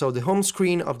Springboard. So the home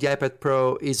screen of the iPad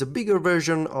Pro is a bigger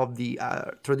version of the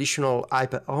traditional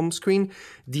iPad home screen.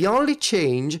 The only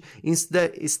change is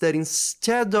that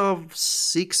instead of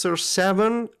 6 or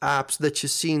 7 apps that you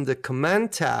see in the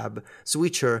Command tab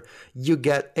switcher, you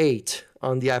get 8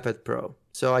 on the iPad Pro.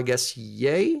 So I guess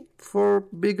yay for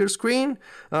bigger screen.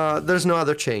 There's no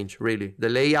other change, really. The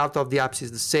layout of the apps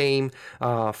is the same.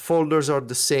 Folders are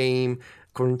the same.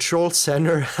 Control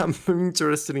center, I'm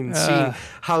interested in seeing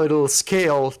how it'll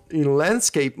scale in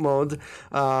landscape mode.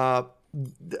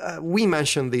 We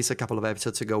mentioned this a couple of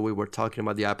episodes ago. We were talking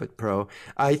about the iPad Pro.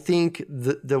 I think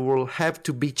there will have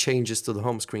to be changes to the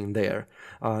home screen there,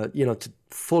 to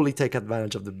fully take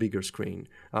advantage of the bigger screen.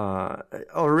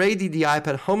 Already the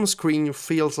iPad home screen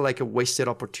feels like a wasted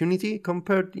opportunity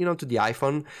compared, to the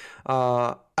iPhone.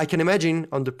 I can imagine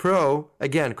on the Pro,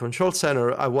 again, Control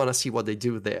Center, I want to see what they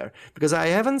do there, because I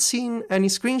haven't seen any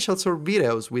screenshots or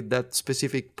videos with that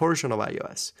specific portion of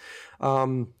iOS.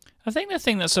 I think the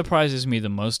thing that surprises me the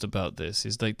most about this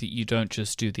is like that you don't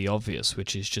just do the obvious,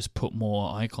 which is just put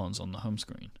more icons on the home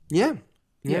screen. Yeah.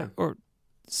 Or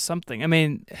something. I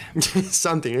mean,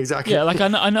 something, exactly. Yeah, like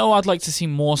I know I'd like to see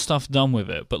more stuff done with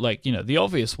it, but like, the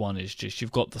obvious one is just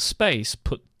you've got the space,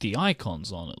 put the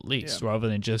icons on at least, rather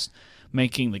than just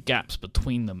making the gaps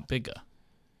between them bigger.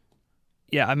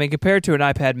 Yeah, I mean, compared to an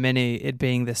iPad mini, it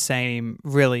being the same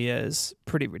really is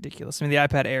pretty ridiculous. I mean, the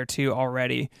iPad Air 2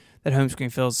 already, that home screen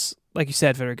feels, like you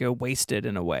said, Federico, wasted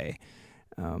in a way.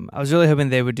 I was really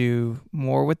hoping they would do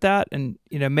more with that. And,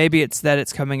 maybe it's that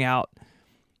it's coming out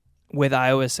with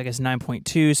iOS, I guess,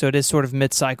 9.2. So it is sort of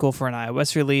mid-cycle for an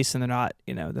iOS release, and they're not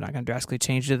going to drastically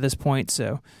change it at this point.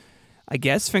 So I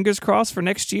guess fingers crossed for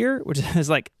next year, which is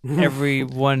like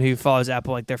everyone who follows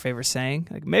Apple, like their favorite saying.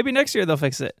 Like maybe next year they'll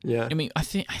fix it. Yeah. I mean, I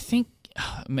think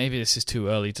maybe this is too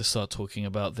early to start talking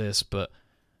about this, but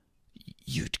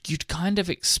you'd kind of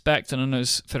expect, and I know,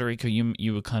 Federico,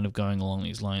 you were kind of going along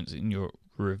these lines in your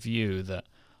review, that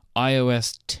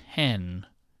iOS 10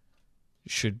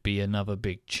 should be another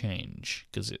big change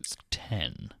because it's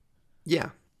 10. Yeah.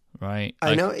 Right?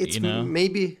 I know it's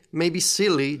maybe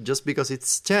silly just because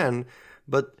it's 10,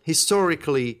 but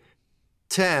historically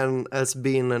 10 has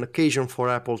been an occasion for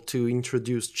Apple to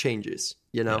introduce changes,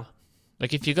 Yeah.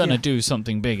 Like if you're going to do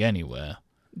something big anywhere,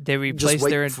 they replaced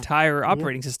their entire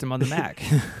operating system on the Mac.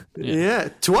 Yeah,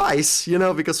 twice,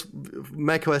 because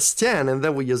Mac OS 10 and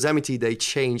then with Yosemite, they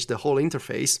changed the whole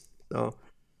interface. So,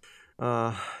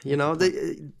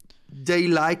 they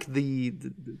like the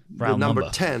number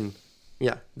 10.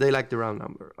 Yeah, they like the round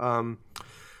number.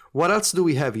 What else do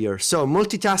we have here? So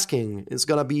multitasking is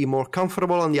going to be more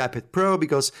comfortable on the iPad Pro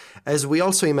because, as we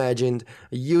also imagined,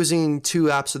 using two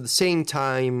apps at the same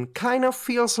time kind of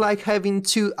feels like having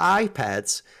two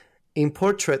iPads in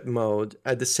portrait mode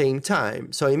at the same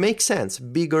time. So it makes sense.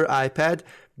 Bigger iPad,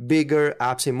 bigger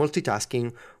apps in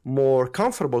multitasking, more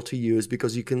comfortable to use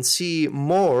because you can see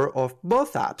more of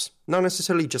both apps, not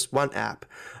necessarily just one app.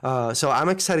 So I'm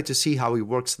excited to see how it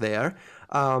works there.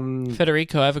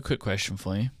 Federico, I have a quick question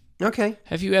for you. Okay.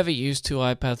 Have you ever used two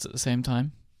iPads at the same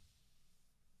time?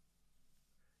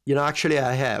 Actually,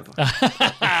 I have, and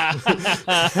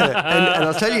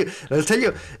I'll tell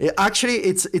you. Actually,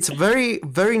 it's very,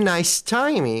 very nice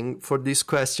timing for this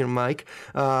question, Mike,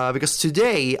 because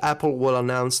today Apple will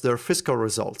announce their fiscal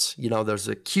results. There's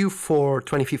a Q4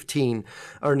 2015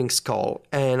 earnings call,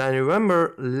 and I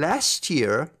remember last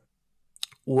year,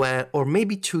 or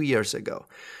maybe 2 years ago,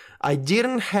 I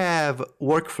didn't have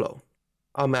Workflow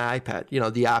on my iPad,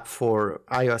 the app for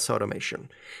iOS automation.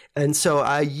 And so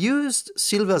I used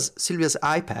Sylvia's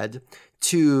iPad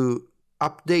to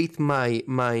update my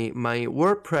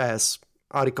WordPress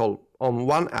article on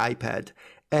one iPad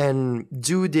and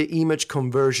do the image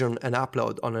conversion and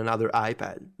upload on another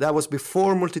iPad. That was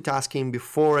before multitasking,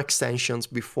 before extensions,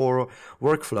 before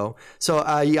Workflow. So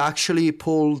I actually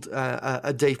pulled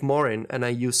a Dave Morin and I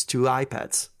used two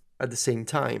iPads at the same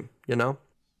time,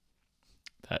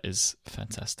 That is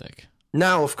fantastic.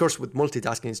 Now, of course, with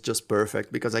multitasking, it's just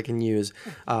perfect because I can use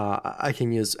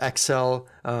Excel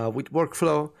with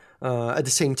Workflow at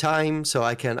the same time. So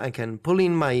I can pull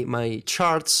in my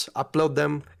charts, upload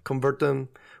them, convert them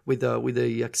with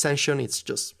the extension. It's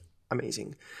just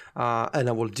amazing, and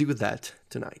I will do that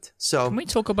tonight. So can we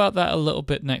talk about that a little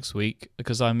bit next week?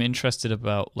 Because I'm interested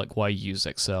about like why you use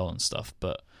Excel and stuff,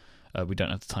 but we don't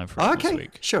have the time for it next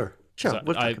week. Sure.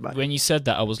 We'll talk about it. When you said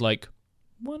that, I was like,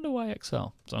 wonder why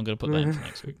Excel. So I'm going to put that in for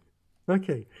next week.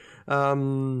 Okay.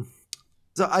 So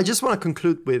I just want to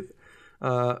conclude with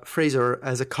Fraser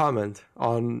as a comment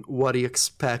on what he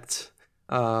expects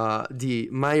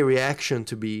my reaction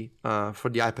to be for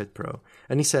the iPad Pro.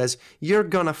 And he says, you're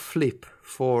going to flip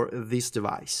for this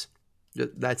device.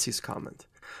 That's his comment.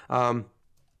 I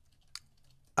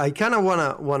kind of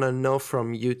want to know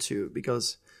from you two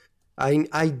because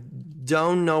I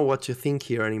don't know what to think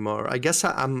here anymore. I guess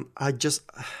I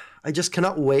just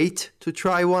cannot wait to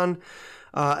try one.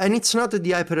 And it's not that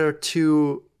the iPad Air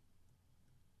 2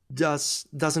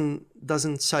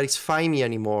 doesn't satisfy me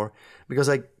anymore, because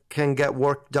I can get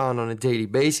work done on a daily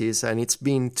basis, and it's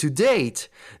been, to date,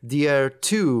 the Air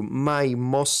 2 my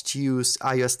most used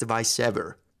iOS device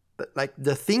ever. Like,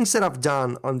 the things that I've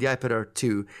done on the iPad Air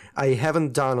 2, I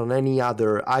haven't done on any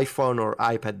other iPhone or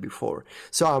iPad before.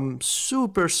 So I'm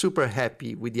super, super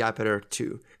happy with the iPad Air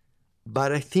 2.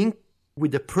 But I think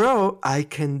with the Pro, I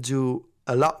can do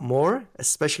a lot more,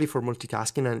 especially for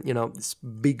multitasking and, this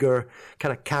bigger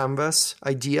kind of canvas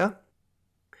idea.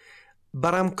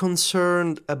 But I'm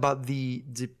concerned about the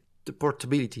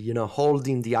portability,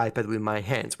 holding the iPad with my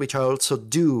hands, which I also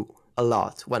do a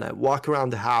lot when I walk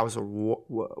around the house or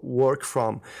work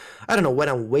from, I don't know, when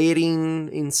I'm waiting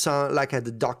in like at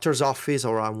the doctor's office,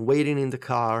 or I'm waiting in the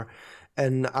car,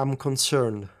 and I'm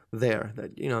concerned there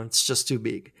that, it's just too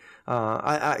big.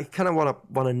 I kind of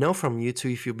want to know from you too,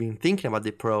 if you've been thinking about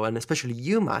the Pro, and especially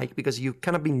you, Mike, because you've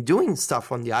kind of been doing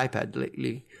stuff on the iPad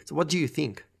lately. So what do you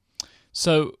think?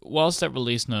 So whilst at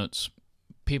release notes,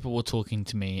 people were talking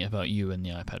to me about you and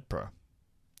the iPad Pro.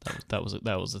 That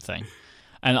was the thing.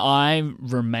 And I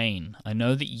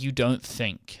know that you don't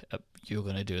think you're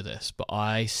going to do this, but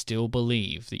I still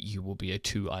believe that you will be a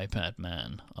 2 iPad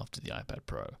man after the iPad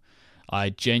Pro. I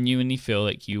genuinely feel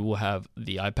like you will have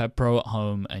the iPad Pro at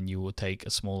home, and you will take a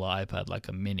smaller iPad, like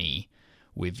a mini,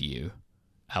 with you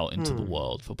out into the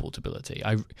world for portability.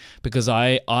 Because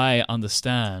I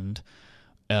understand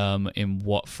in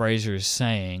what Fraser is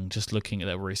saying, just looking at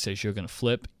that, where he says you're going to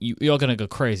flip, you're going to go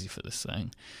crazy for this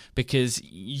thing, because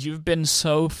you've been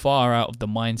so far out of the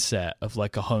mindset of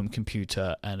like a home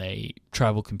computer and a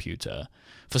travel computer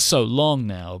for so long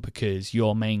now, because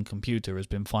your main computer has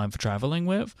been fine for traveling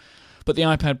with, but the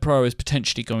iPad Pro is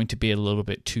potentially going to be a little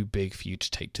bit too big for you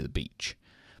to take to the beach.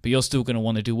 But you're still going to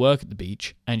want to do work at the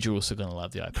beach, and you're also going to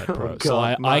love the iPad Pro. God, so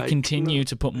I Mike, continue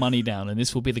to put money down, and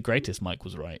this will be the greatest. Mike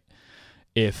was right.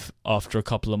 If after a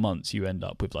couple of months you end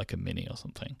up with like a mini or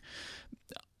something.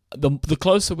 The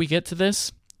closer we get to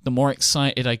this, the more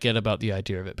excited I get about the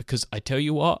idea of it, because I tell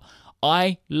you what,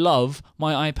 I love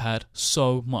my iPad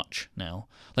so much now.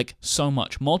 Like, so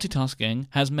much. Multitasking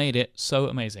has made it so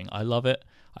amazing. I love it.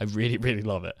 I really, really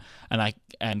love it.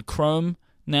 And Chrome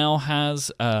now has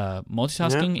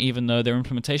multitasking, even though their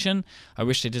implementation, I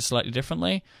wish they did slightly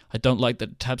differently. I don't like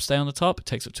that tabs stay on the top. It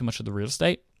takes up too much of the real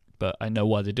estate. But I know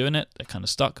why they're doing it. They're kind of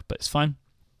stuck, but it's fine.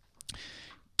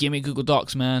 Give me Google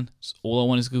Docs, man. All I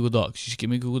want is Google Docs. You just give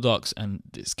me Google Docs, and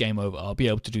it's game over. I'll be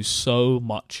able to do so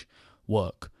much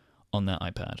work on that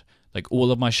iPad. Like,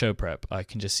 all of my show prep, I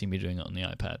can just see me doing it on the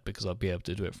iPad, because I'll be able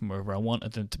to do it from wherever I want,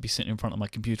 and then to be sitting in front of my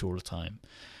computer all the time.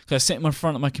 Because I sit in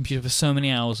front of my computer for so many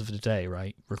hours of the day,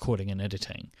 right, recording and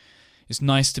editing. It's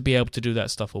nice to be able to do that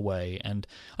stuff away. And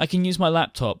I can use my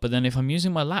laptop, but then if I'm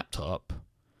using my laptop,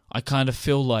 I kind of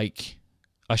feel like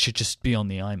I should just be on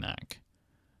the iMac,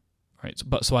 right?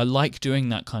 So I like doing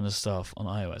that kind of stuff on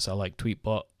iOS. I like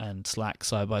Tweetbot and Slack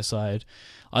side by side.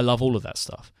 I love all of that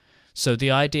stuff. So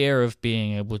the idea of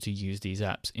being able to use these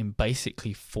apps in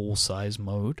basically full-size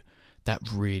mode, that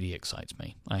really excites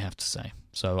me, I have to say.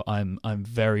 So I'm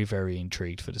very, very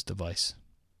intrigued for this device.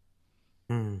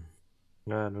 I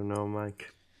don't know,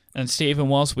 Mike. And Stephen,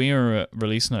 whilst we were at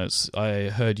release notes, I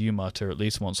heard you mutter at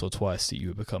least once or twice that you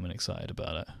were becoming excited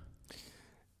about it.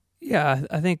 Yeah,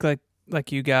 I think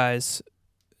like you guys,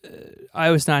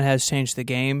 iOS 9 has changed the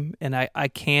game, and I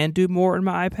can do more on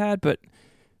my iPad, but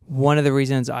one of the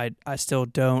reasons I still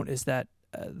don't is that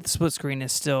the split screen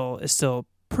is still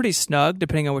pretty snug,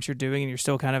 depending on what you're doing, and you're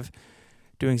still kind of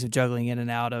doing some juggling in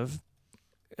and out of,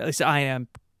 at least I am,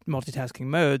 multitasking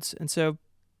modes. And so,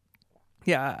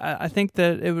 yeah, I think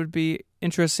that it would be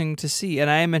interesting to see, and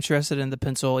I am interested in the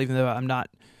Pencil, even though I'm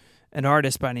not an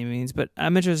artist by any means, but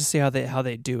I'm interested to see how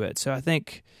they do it. So I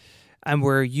think I'm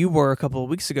where you were a couple of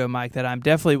weeks ago, Mike, that I'm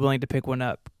definitely willing to pick one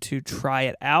up to try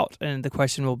it out, and the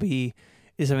question will be,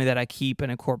 is something that I keep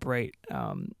and incorporate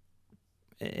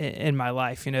in my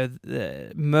life. You know,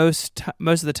 most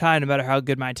of the time, no matter how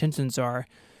good my intentions are,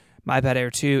 my iPad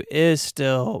Air 2 is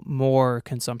still more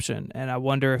consumption, and I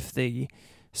wonder if the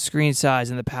screen size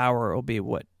and the power will be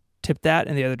what tipped that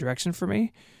in the other direction for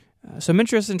me. So I'm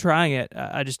interested in trying it.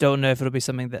 I just don't know if it'll be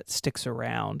something that sticks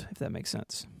around, if that makes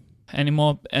sense. Any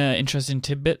more interesting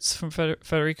tidbits from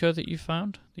Federico that you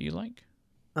found that you like?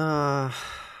 I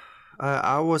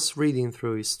was reading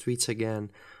through his tweets again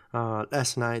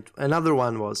last night. Another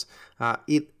one was,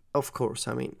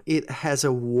 it has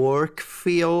a work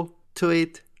feel to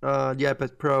it, the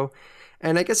iPad Pro.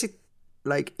 And I guess it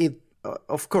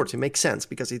of course, it makes sense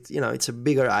because it's a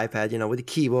bigger iPad, with a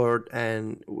keyboard,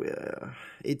 and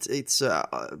it's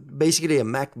basically a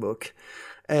MacBook.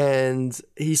 And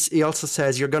he also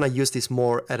says you're gonna use this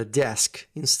more at a desk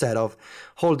instead of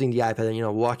holding the iPad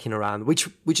and walking around,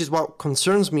 which is what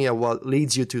concerns me and what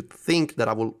leads you to think that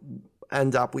I will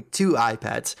end up with 2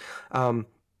 iPads.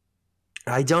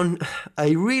 I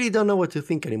really don't know what to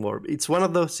think anymore. It's one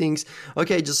of those things,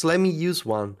 okay, just let me use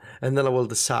one and then I will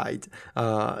decide.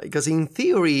 Because in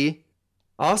theory,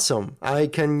 awesome. I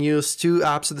can use 2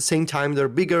 apps at the same time. They're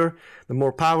bigger, they're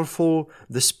more powerful.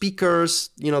 The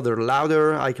speakers, they're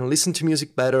louder. I can listen to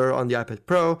music better on the iPad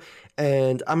Pro.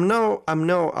 And I'm no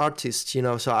artist,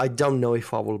 so I don't know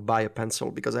if I will buy a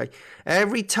pencil because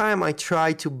every time I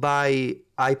try to buy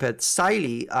iPad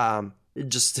Styli, it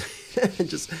just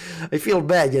I feel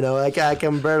bad, I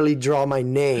can barely draw my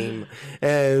name,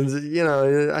 and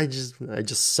I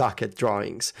just suck at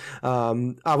drawings.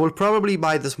 I will probably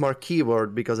buy the smart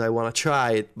keyboard because I want to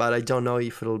try it, but I don't know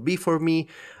if it'll be for me.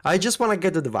 I just want to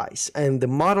get the device, and the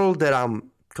model that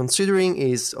I'm considering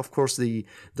is, of course, the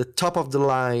top of the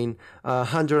line,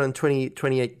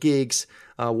 128 gigs,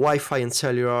 Wi-Fi and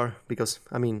cellular, because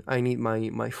I need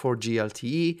my 4G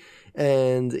LTE,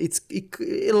 and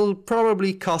it'll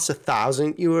probably cost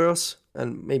 €1,000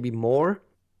 and maybe more.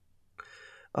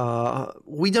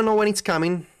 We don't know when it's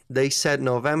coming. They said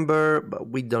November, but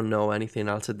we don't know anything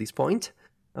else at this point.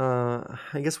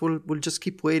 I guess we'll just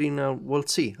keep waiting. We'll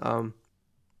see.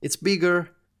 It's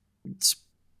bigger.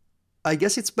 I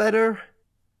guess it's better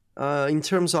in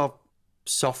terms of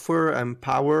software and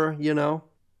power,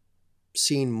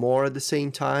 seeing more at the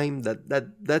same time.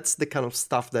 That's the kind of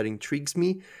stuff that intrigues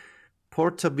me.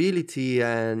 Portability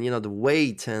and, the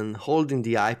weight and holding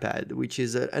the iPad, which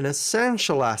is an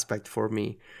essential aspect for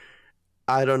me.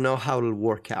 I don't know how it'll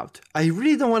work out. I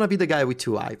really don't want to be the guy with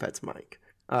 2 iPads, Mike.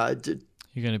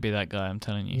 You're going to be that guy, I'm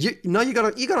telling you. You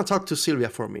gotta talk to Sylvia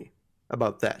for me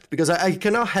about that, because I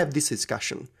cannot have this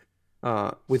discussion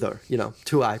with her.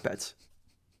 2 iPads.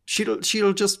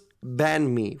 She'll just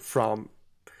ban me from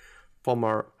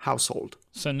our household.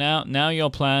 So now your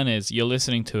plan is you're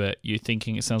listening to it, you're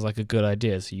thinking it sounds like a good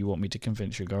idea, so you want me to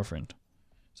convince your girlfriend.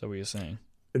 Is that what you're saying?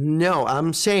 No,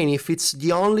 I'm saying if it's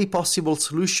the only possible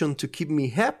solution to keep me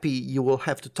happy, you will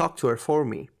have to talk to her for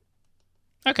me.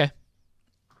 Okay.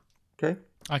 Okay?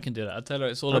 I can do that. I'll tell her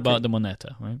it's all about the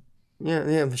moneta, right?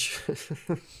 Yeah.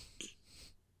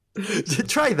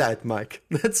 Try that, Mike.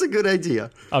 That's a good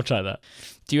idea. I'll try that.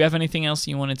 Do you have anything else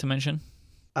you wanted to mention?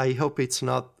 I hope it's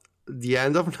not the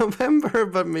end of November,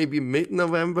 but maybe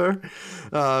mid-November,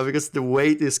 because the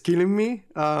wait is killing me.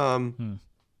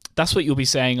 That's what you'll be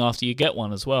saying after you get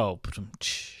one as well.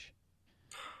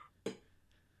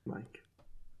 Mike.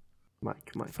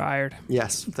 Fired.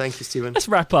 Yes, thank you, Steven. Let's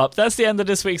wrap up. That's the end of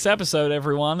this week's episode,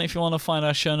 everyone. If you want to find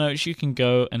our show notes, you can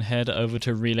go and head over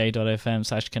to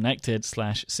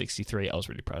relay.fm/connected/63. I was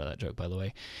really proud of that joke, by the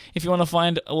way. If you want to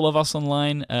find all of us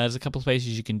online, there's a couple of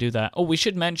places you can do that. Oh, we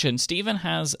should mention, Steven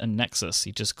has a Nexus.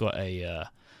 He just got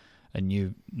a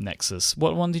new Nexus.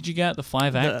 What one did you get? The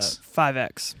 5X? The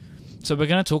 5X. So we're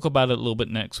going to talk about it a little bit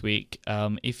next week.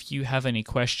 If you have any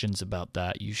questions about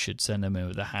that, you should send them in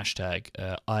with the hashtag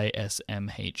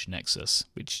ISMHNexus,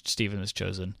 which Stephen has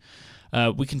chosen.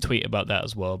 We can tweet about that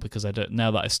as well, because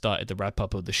now that I started the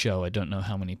wrap-up of the show, I don't know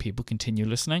how many people continue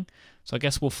listening. So I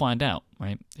guess we'll find out,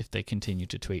 right, if they continue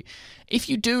to tweet. If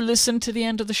you do listen to the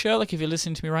end of the show, like if you're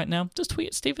listening to me right now, just tweet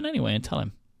at Stephen anyway and tell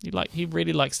him. He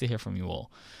really likes to hear from you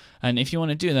all. And if you want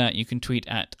to do that, you can tweet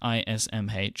at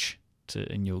ISMH.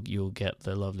 And you'll get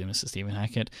the lovely Mr. Stephen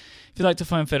Hackett. If you'd like to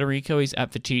find Federico, he's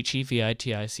at Viticci,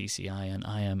 Viticci, and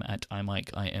I am at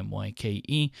imike,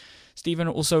 IMYKE. Stephen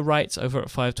also writes over at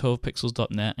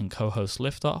 512pixels.net and co-hosts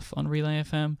Liftoff on Relay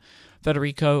FM.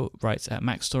 Federico writes at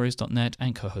macstories.net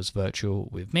and co-hosts Virtual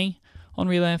with me on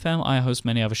Relay FM. I host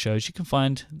many other shows. You can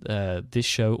find this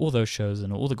show, all those shows,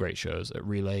 and all the great shows at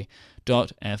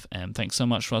relay.fm. Thanks so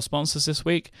much to our sponsors this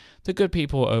week, the good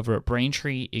people over at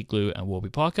Braintree, Igloo, and Warby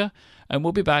Parker. And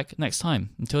we'll be back next time.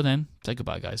 Until then, say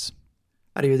goodbye, guys.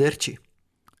 Arrivederci.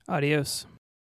 Adios.